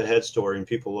 I tell that head story and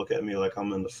people look at me like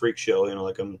I'm in the freak show, you know,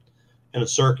 like I'm in a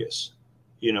circus.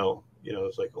 You know,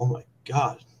 it's like, oh my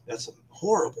God, that's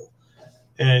horrible.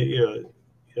 And, you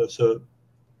know, so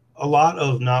a lot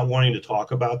of not wanting to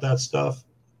talk about that stuff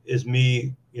is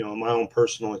me, you know, my own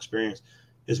personal experience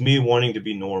is me wanting to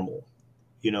be normal.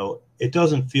 You know, it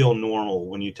doesn't feel normal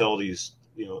when you tell these,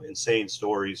 you know, insane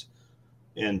stories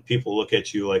and people look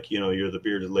at you like, you know, you're the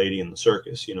bearded lady in the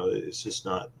circus. You know, it's just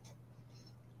not,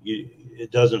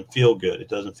 it doesn't feel good. It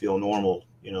doesn't feel normal,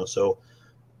 you know. So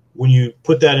when you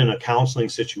put that in a counseling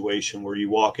situation where you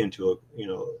walk into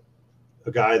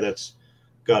a guy that's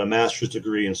got a master's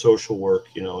degree in social work,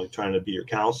 you know, trying to be your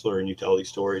counselor, and you tell these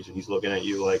stories and he's looking at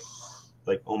you like,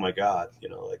 oh my God, you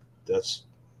know, like that's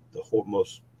the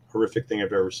most horrific thing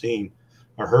I've ever seen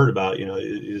or heard about. You know,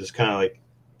 it's kind of like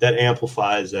that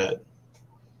amplifies that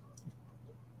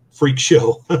freak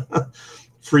show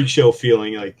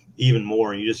feeling like even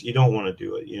more. And you don't want to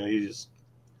do it. You know, you just,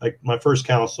 like my first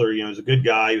counselor, you know, he's a good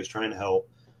guy. He was trying to help,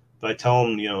 but I tell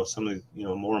him, you know, some of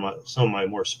my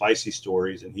more spicy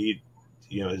stories, and he,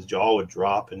 you know, his jaw would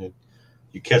drop, and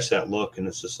you catch that look, and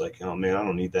it's just like, oh man, I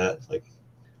don't need that. Like,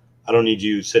 I don't need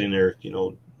you sitting there,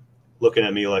 looking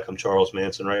at me like I'm Charles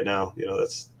Manson right now.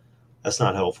 That's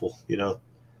not helpful,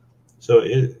 So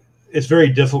it's very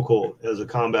difficult as a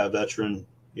combat veteran,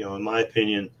 in my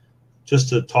opinion, just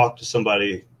to talk to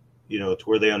somebody, to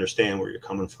where they understand where you're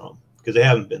coming from, because they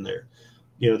haven't been there.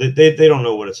 They don't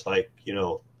know what it's like,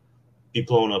 be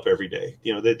blown up every day.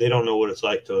 They don't know what it's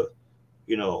like to,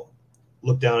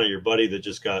 look down at your buddy that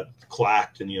just got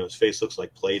clacked and, his face looks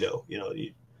like Play-Doh,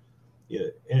 and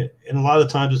a lot of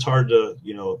times it's hard to,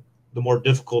 the more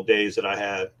difficult days that I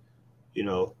had,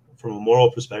 from a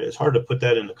moral perspective, it's hard to put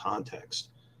that into context.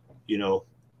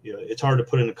 It's hard to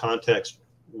put into context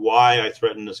why I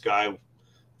threatened this guy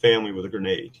family with a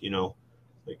grenade.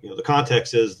 The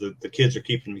context is the kids are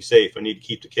keeping me safe. I need to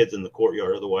keep the kids in the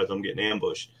courtyard, otherwise I'm getting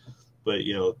ambushed. But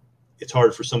it's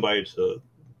hard for somebody to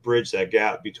bridge that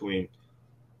gap between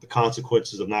the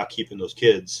consequences of not keeping those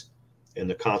kids and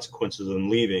the consequences of them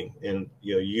leaving. And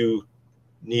you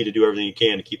need to do everything you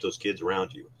can to keep those kids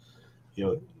around you.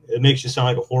 It makes you sound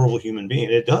like a horrible human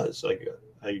being. It does. Like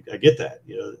I get that.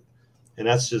 And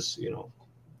that's just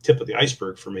tip of the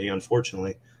iceberg for me,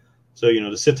 unfortunately. So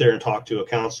to sit there and talk to a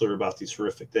counselor about these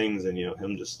horrific things, and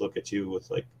him just look at you with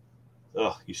like,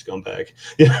 oh, you scumbag.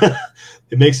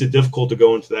 It makes it difficult to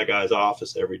go into that guy's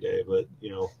office every day. But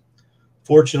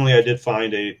fortunately, I did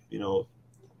find a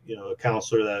a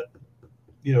counselor that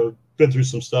been through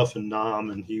some stuff in Nam,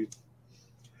 and he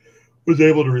was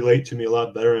able to relate to me a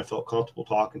lot better, and I felt comfortable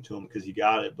talking to him because he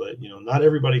got it. But not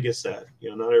everybody gets that.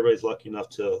 Not everybody's lucky enough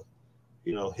to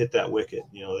hit that wicket.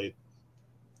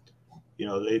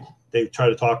 They try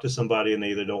to talk to somebody and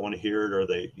they either don't want to hear it, or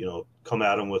they come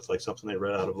at them with like something they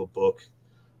read out of a book,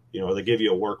 or they give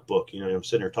you a workbook. I'm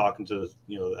sitting there talking to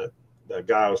that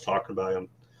guy I was talking about. I'm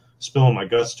spilling my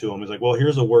guts to him. He's like, well,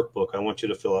 here's a workbook. I want you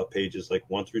to fill out pages like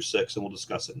 1 through 6, and we'll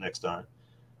discuss it next time.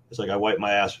 It's like, I wipe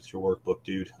my ass with your workbook,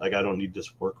 dude. Like, I don't need this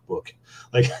workbook.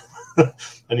 Like,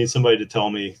 I need somebody to tell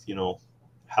me,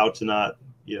 how to not,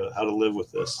 how to live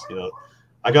with this.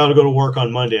 I got to go to work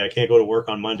on Monday. I can't go to work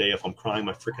on Monday if I'm crying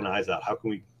my freaking eyes out. How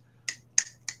can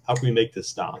we make this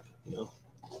stop?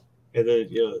 And then,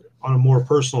 on a more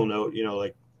personal note,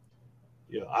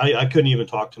 I couldn't even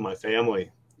talk to my family.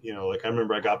 Like I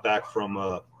remember I got back from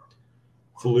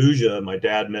Fallujah. My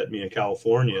dad met me in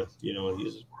California.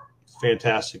 He's a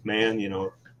fantastic man.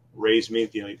 Raised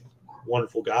me.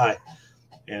 Wonderful guy.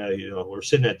 And we're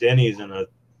sitting at Denny's, and I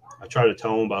try to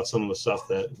tell him about some of the stuff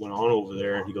that went on over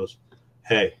there, and he goes,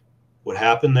 "Hey, what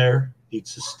happened there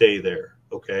needs to stay there.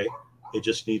 Okay, it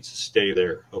just needs to stay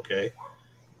there. Okay,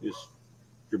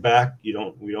 you're back. We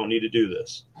don't need to do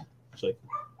this." It's like,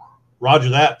 Roger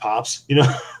that, Pops.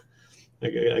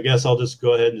 I guess I'll just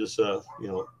go ahead and just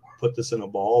put this in a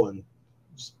ball and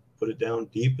just put it down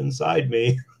deep inside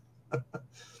me.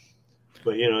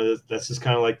 But that's just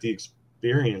kind of like the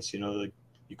experience. Like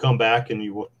you come back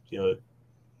and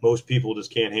most people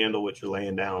just can't handle what you're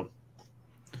laying down.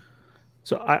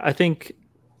 So I think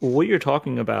what you're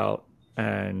talking about,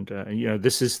 and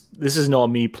this is not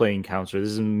me playing counselor.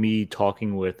 This is me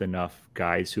talking with enough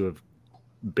guys who have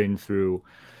been through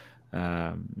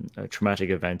traumatic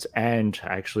events and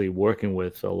actually working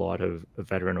with a lot of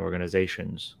veteran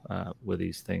organizations with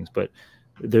these things. But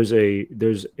there's a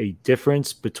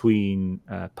difference between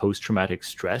post-traumatic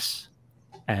stress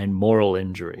and moral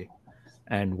injury.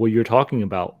 And what you're talking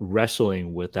about,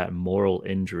 wrestling with that moral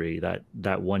injury,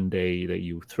 that one day that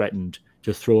you threatened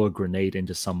to throw a grenade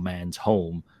into some man's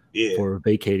home for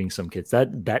vacating some kids,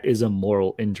 that is a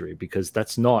moral injury, because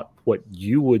that's not what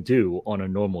you would do on a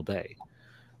normal day.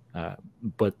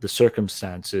 But the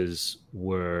circumstances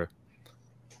were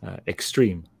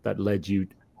extreme that led you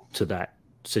to that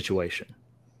situation.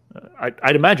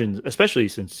 I'd imagine, especially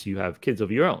since you have kids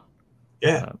of your own.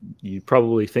 Yeah. You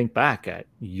probably think back at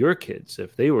your kids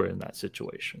if they were in that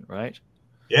situation, right?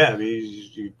 Yeah. I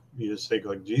mean, you just think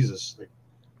like, Jesus, like,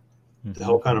 the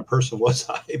hell kind of person was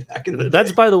I back in the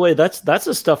day? By the way, that's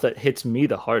the stuff that hits me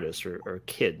the hardest, or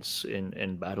kids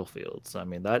in battlefields. I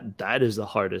mean, that is the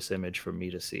hardest image for me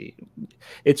to see.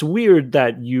 It's weird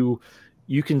that you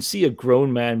can see a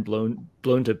grown man blown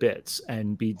to bits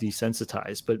and be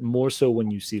desensitized, but more so when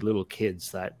you see little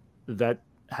kids, that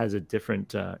has a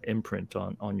different imprint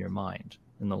on your mind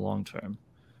in the long term.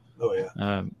 Oh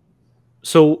yeah.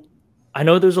 So I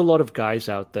know there's a lot of guys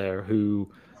out there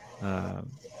who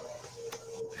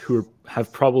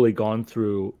have probably gone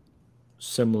through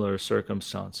similar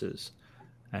circumstances.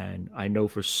 And I know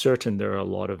for certain there are a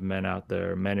lot of men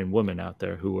and women out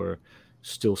there who are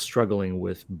still struggling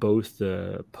with both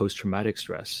the post-traumatic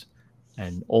stress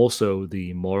and also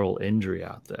the moral injury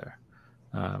out there.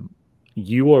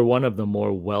 You are one of the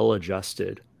more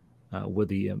well-adjusted with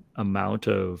the amount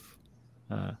of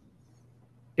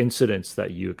incidents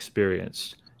that you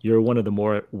experienced. You're one of the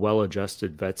more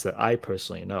well-adjusted vets that I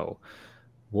personally know.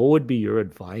 What would be your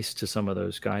advice to some of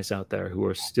those guys out there who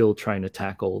are still trying to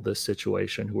tackle this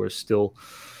situation, who are still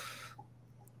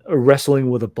wrestling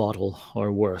with a bottle,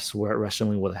 or worse,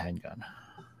 wrestling with a handgun?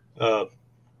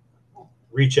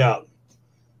 Reach out.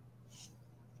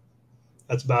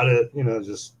 That's about it.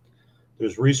 Just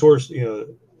there's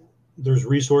there's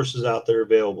resources out there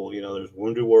available. There's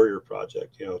Wounded Warrior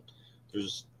Project.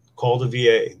 There's call the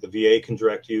VA. The VA can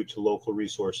direct you to local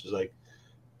resources. Like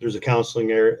there's a counseling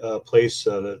place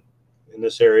that in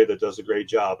this area that does a great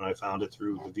job, and I found it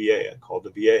through the VA. I called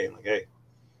the VA and like, hey,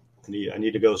 I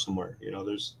need to go somewhere.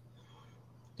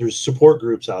 There's support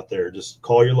groups out there. Just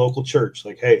call your local church.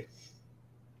 Like, hey,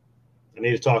 I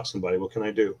need to talk to somebody. What can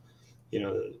I do?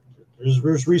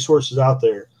 There's resources out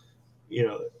there.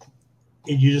 You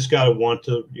just gotta want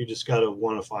to. You just gotta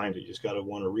want to find it. You just gotta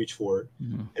want to reach for it.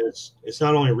 Mm-hmm. And it's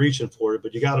not only reaching for it,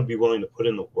 but you got to be willing to put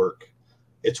in the work.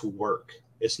 It's work.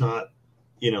 It's not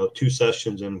 2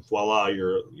 sessions and voila,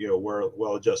 you're we're a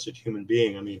well-adjusted human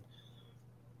being. I mean,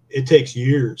 it takes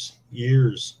years.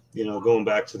 Going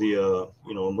back to the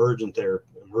immersion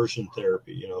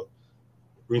therapy.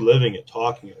 Reliving it,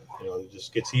 talking it. It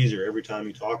just gets easier every time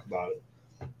you talk about it.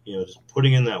 Just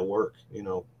putting in that work.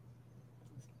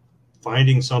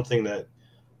 Finding something that,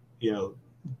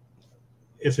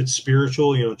 if it's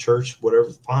spiritual, church,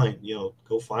 whatever, fine,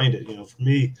 go find it. For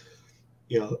me,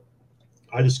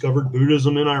 I discovered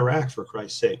Buddhism in Iraq, for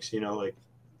Christ's sakes, like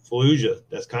Fallujah.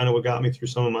 That's kind of what got me through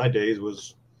some of my days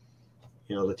was,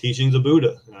 the teachings of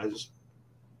Buddha. And I just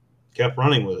kept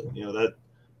running with it.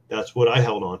 That's what I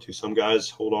held on to. Some guys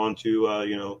hold on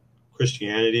to,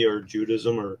 Christianity or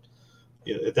Judaism, or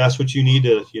if that's what you need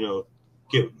to,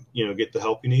 get the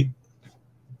help you need.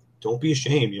 Don't be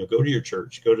ashamed. Go to your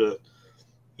church. Go to,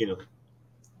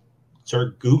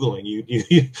 start Googling.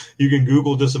 You can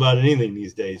Google just about anything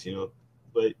these days.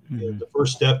 But mm-hmm. The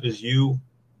first step is you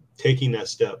taking that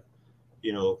step.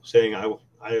 Saying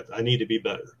I need to be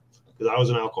better, because I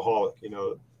was an alcoholic.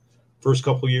 First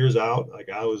couple of years out, like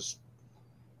I was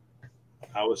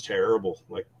terrible.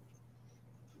 Like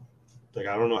I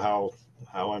don't know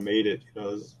how I made it.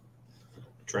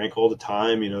 Drank all the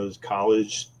time. It was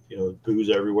college. Booze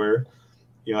everywhere.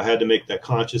 I had to make that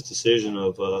conscious decision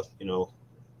of, no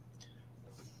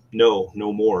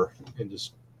more, and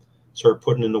just start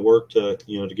putting in the work to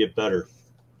get better.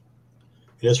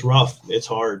 And it's rough. It's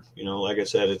hard. Like I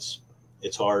said, it's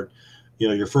hard.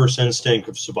 Your first instinct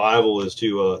of survival is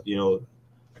to,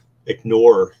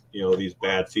 ignore, these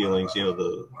bad feelings,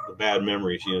 the bad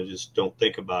memories, just don't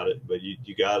think about it. But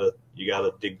you gotta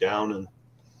dig down, and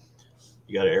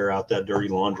you got to air out that dirty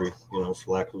laundry, for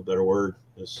lack of a better word.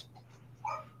 There's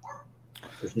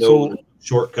no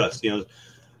shortcuts.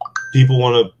 People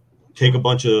want to take a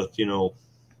bunch of,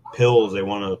 pills. They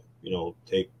want to,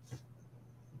 take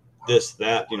this,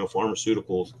 that,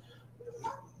 pharmaceuticals.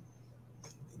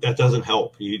 That doesn't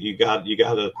help. You got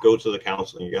to go to the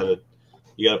counseling. You got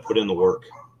to put in the work.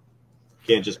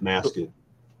 You can't just mask it.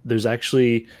 There's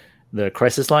actually the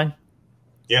crisis line.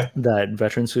 Yeah, that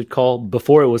veterans could call.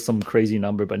 Before it was some crazy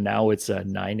number, but now it's a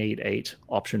 988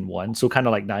 option 1. So kind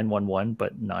of like 911,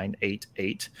 but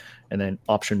 988, and then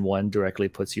option 1 directly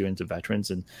puts you into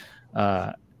veterans. And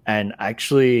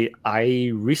actually,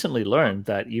 I recently learned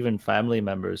that even family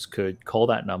members could call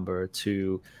that number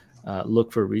to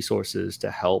look for resources to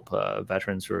help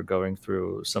veterans who are going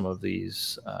through some of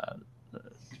these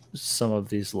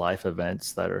life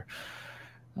events that are.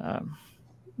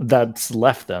 That's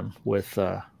left them with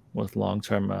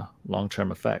long-term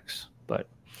effects. But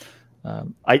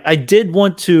I did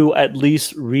want to at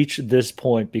least reach this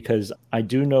point, because I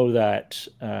do know that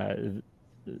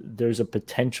there's a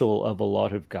potential of a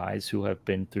lot of guys who have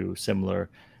been through similar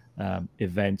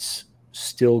events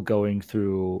still going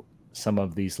through some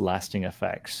of these lasting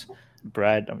effects.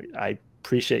 Brad, I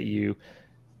appreciate you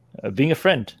being a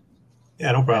friend.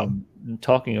 Yeah, no problem. And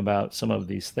talking about some of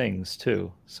these things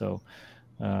too. So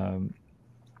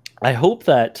I hope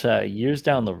that years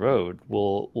down the road,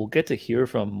 we'll get to hear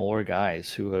from more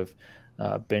guys who have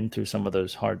been through some of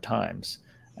those hard times,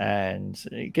 and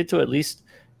get to at least,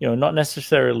 not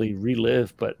necessarily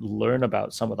relive, but learn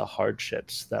about some of the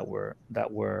hardships that were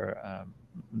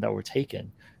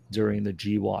taken during the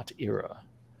GWAT era.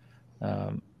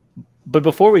 But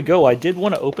before we go, I did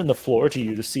want to open the floor to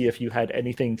you to see if you had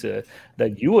anything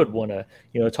that you would want to,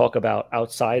 talk about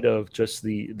outside of just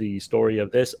the story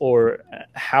of this, or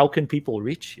how can people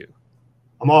reach you?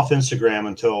 I'm off Instagram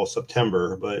until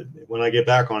September, but when I get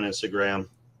back on Instagram,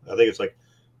 I think it's like,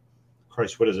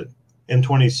 Christ, what is it?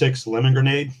 M26 lemon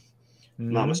grenade, if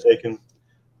I'm not mistaken.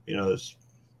 You know, it's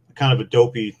kind of a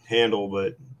dopey handle,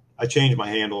 but I change my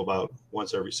handle about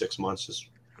once every 6 months. Just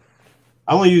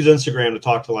I only use Instagram to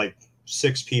talk to like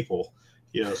 6 people,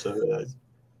 you know, so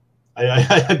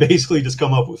I basically just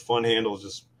come up with fun handles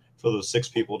just for those 6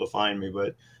 people to find me.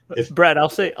 But Brad, I'll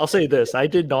say this: I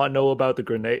did not know about the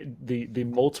grenade, the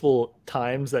multiple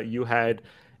times that you had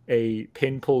a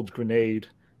pin-pulled grenade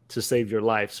to save your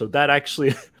life. So that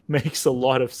actually makes a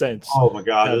lot of sense. Oh my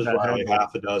God, there's like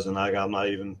half a dozen. I'm not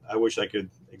even. I wish I could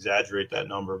exaggerate that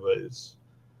number, but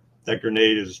that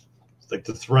grenade is like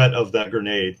the threat of that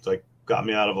grenade like got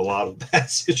me out of a lot of bad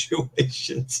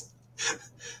situations.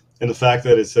 And the fact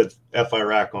that it said F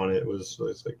Iraq on it was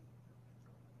like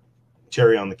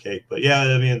cherry on the cake. But yeah,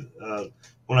 I mean,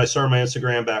 when I started my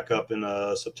Instagram back up in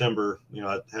September, you know,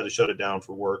 I had to shut it down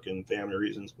for work and family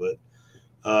reasons. But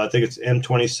I think it's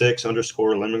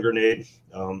M26_ lemon grenade.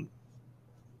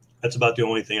 That's about the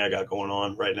only thing I got going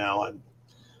on right now.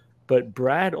 But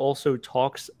Brad also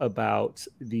talks about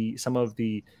some of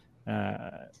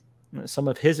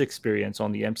his experience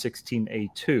on the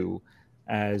M16A2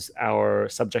 as our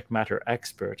subject matter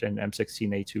expert and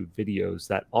M16A2 videos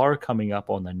that are coming up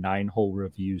on the 9-Hole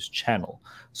Reviews channel.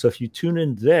 So if you tune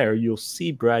in there, you'll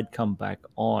see Brad come back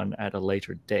on at a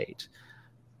later date.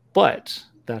 But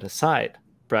that aside,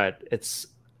 Brad, it's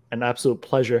an absolute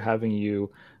pleasure having you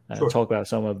talk about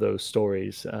some of those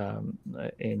stories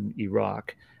in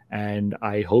Iraq. And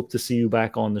I hope to see you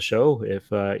back on the show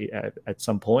if at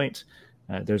some point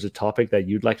there's a topic that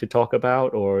you'd like to talk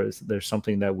about, or is there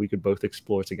something that we could both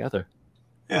explore together?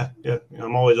 Yeah. You know,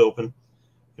 I'm always open.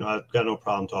 You know, I've got no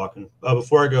problem talking.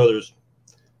 Before I go, there's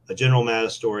a General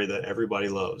Mattis story that everybody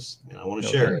loves, and I want to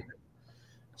share it.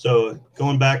 So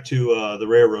going back to the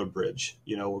railroad bridge,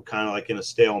 you know, we're kind of like in a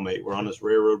stalemate. We're on this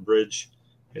railroad bridge,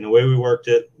 and the way we worked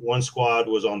it, one squad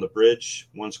was on the bridge,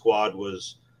 one squad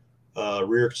was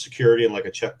rear security and like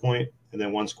a checkpoint, and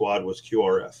then one squad was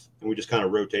QRF, and we just kind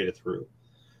of rotated through.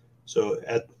 So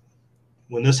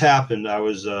when this happened, I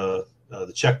was the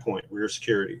checkpoint, rear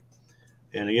security,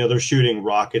 and you know they're shooting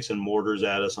rockets and mortars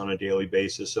at us on a daily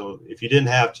basis. So if you didn't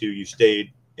have to, you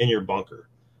stayed in your bunker.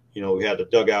 You know, we had to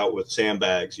dug out with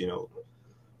sandbags, you know,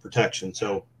 protection.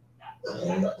 So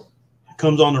it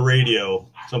comes on the radio,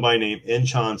 somebody named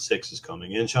Enchan 6 is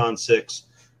coming. Enchan 6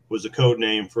 was the code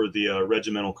name for the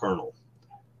regimental colonel.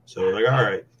 So like, all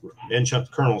right, Enchan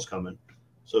colonel's coming.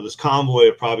 So this convoy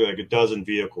of probably like a dozen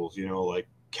vehicles, you know, like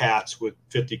Cats with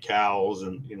 50 cals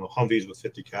and, you know, Humvees with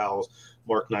 50 cals,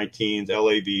 Mark 19s,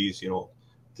 LAVs, you know,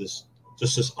 this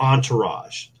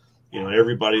entourage, you know,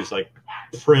 everybody's like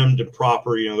trimmed and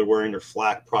proper, you know, they're wearing their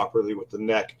flak properly with the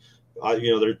neck,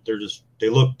 you know, they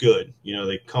look good. You know,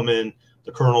 they come in,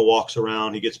 the colonel walks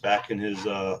around, he gets back in his,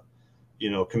 you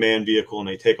know, command vehicle, and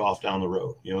they take off down the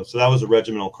road, you know. So that was a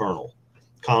regimental colonel,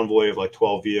 convoy of like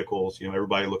 12 vehicles, you know,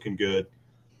 everybody looking good.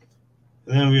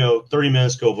 And then, you know, 30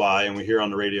 minutes go by and we hear on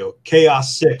the radio,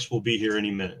 Chaos 6 will be here any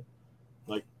minute.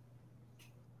 Like,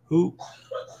 who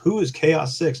is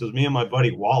Chaos 6? It was me and my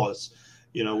buddy Wallace.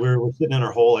 You know, we're sitting in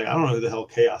our hole, like, I don't know who the hell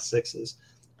Chaos 6 is.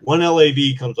 One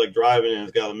LAV comes like driving and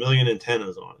it's got 1 million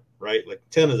antennas on it, right? Like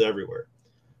antennas everywhere.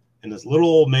 And this little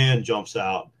old man jumps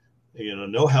out, you know,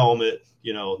 no helmet,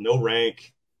 you know, no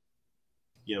rank,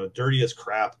 you know, dirty as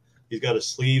crap. He's got his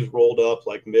sleeves rolled up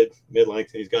like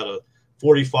mid-length. He's got a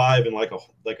 45 and like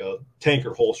a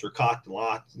tanker holster cocked and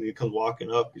locked. And he comes walking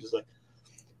up. He's just like,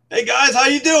 "Hey guys, how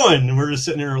you doing?" And we're just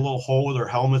sitting in our little hole with our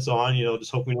helmets on, you know,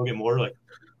 just hoping we don't get more. Like,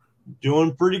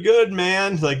 doing pretty good,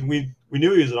 man. Like we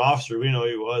knew he was an officer. We know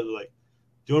he was. Like,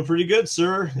 doing pretty good,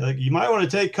 sir. Like, you might want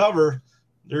to take cover.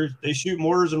 They shoot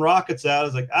mortars and rockets at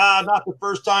us. Like, not the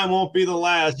first time, won't be the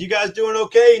last. You guys doing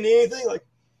okay? Need anything? Like,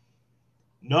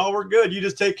 no, we're good. You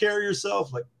just take care of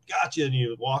yourself. Like, gotcha. And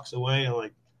he walks away. And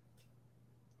like,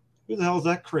 who the hell is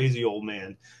that crazy old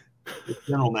man? It's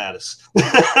General Mattis.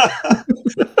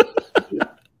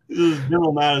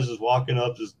 General Mattis is walking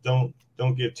up. Just don't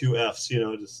give 2 Fs. You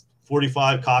know, just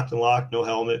 45 cocked and locked, no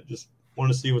helmet. Just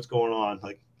want to see what's going on.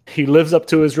 Like, he lives up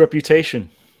to his reputation.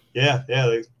 Yeah.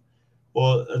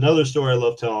 Well, another story I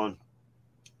love telling.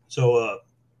 So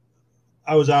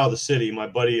I was out of the city. My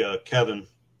buddy Kevin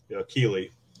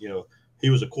Keeley, you know, he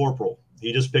was a corporal.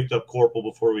 He just picked up corporal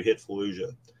before we hit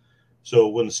Fallujah. So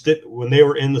when they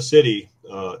were in the city,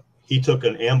 he took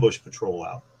an ambush patrol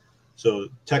out. So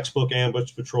textbook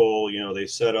ambush patrol, you know, they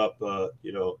set up,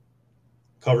 you know,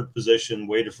 covered position,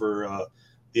 waited for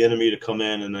the enemy to come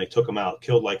in, and they took them out,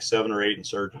 killed like 7 or 8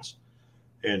 insurgents.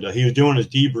 And he was doing his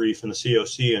debrief in the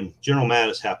COC, and General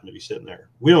Mattis happened to be sitting there.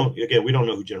 We don't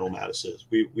know who General Mattis is.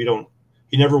 He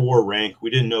he never wore rank. We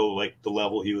didn't know like the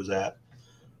level he was at.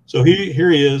 So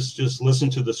here he is, just listen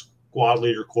to the squad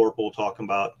leader Corporal talking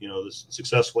about, you know, this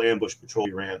successful ambush patrol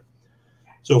he ran.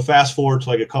 So fast forward to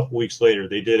like a couple weeks later,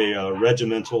 they did a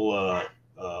regimental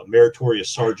meritorious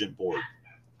sergeant board.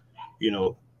 You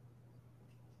know,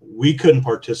 we couldn't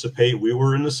participate. We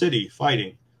were in the city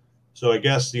fighting. So I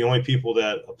guess the only people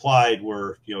that applied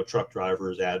were, you know, truck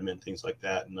drivers, admin, things like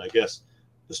that. And I guess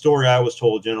the story I was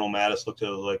told, General Mattis looked at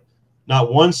it like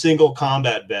not one single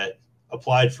combat vet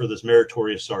applied for this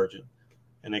meritorious sergeant.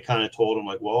 And they kind of told him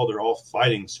like, well, they're all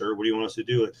fighting, sir. What do you want us to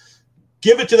do?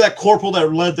 Give it to that corporal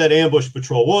that led that ambush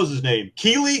patrol. What was his name?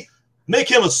 Keeley? Make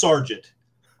him a sergeant.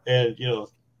 And, you know,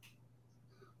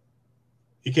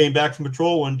 he came back from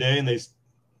patrol one day and they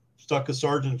stuck a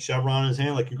sergeant chevron in his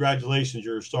hand, like, congratulations,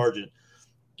 you're a sergeant.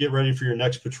 Get ready for your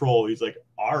next patrol. He's like,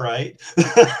 all right.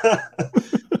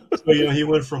 So, you know, he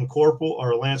went from corporal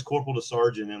or lance corporal to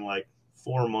sergeant in like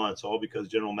 4 months, all because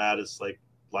General Mattis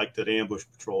liked that ambush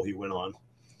patrol he went on.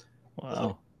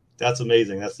 Wow. That's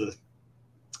amazing. That's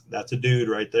a dude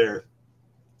right there.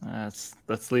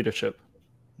 That's leadership.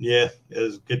 Yeah,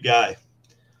 he's a good guy.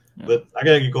 Yeah. But I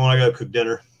gotta get going. I gotta cook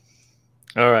dinner.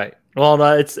 All right. Well,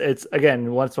 no, it's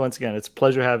again once again, it's a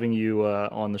pleasure having you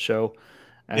on the show,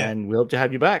 and we hope to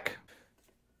have you back.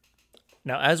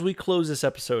 Now, as we close this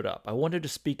episode up, I wanted to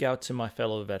speak out to my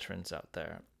fellow veterans out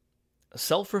there.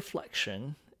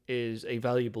 Self-reflection is a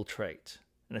valuable trait,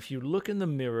 and if you look in the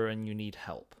mirror and you need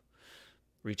help,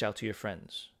 reach out to your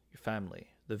friends, your family,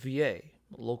 the VA,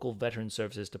 local veteran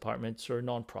services departments, or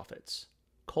nonprofits.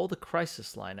 Call the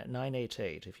crisis line at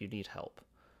 988 if you need help.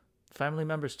 Family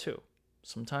members too.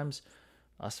 Sometimes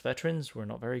us veterans, we're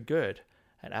not very good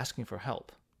at asking for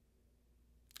help.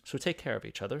 So take care of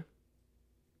each other.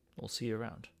 We'll see you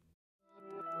around.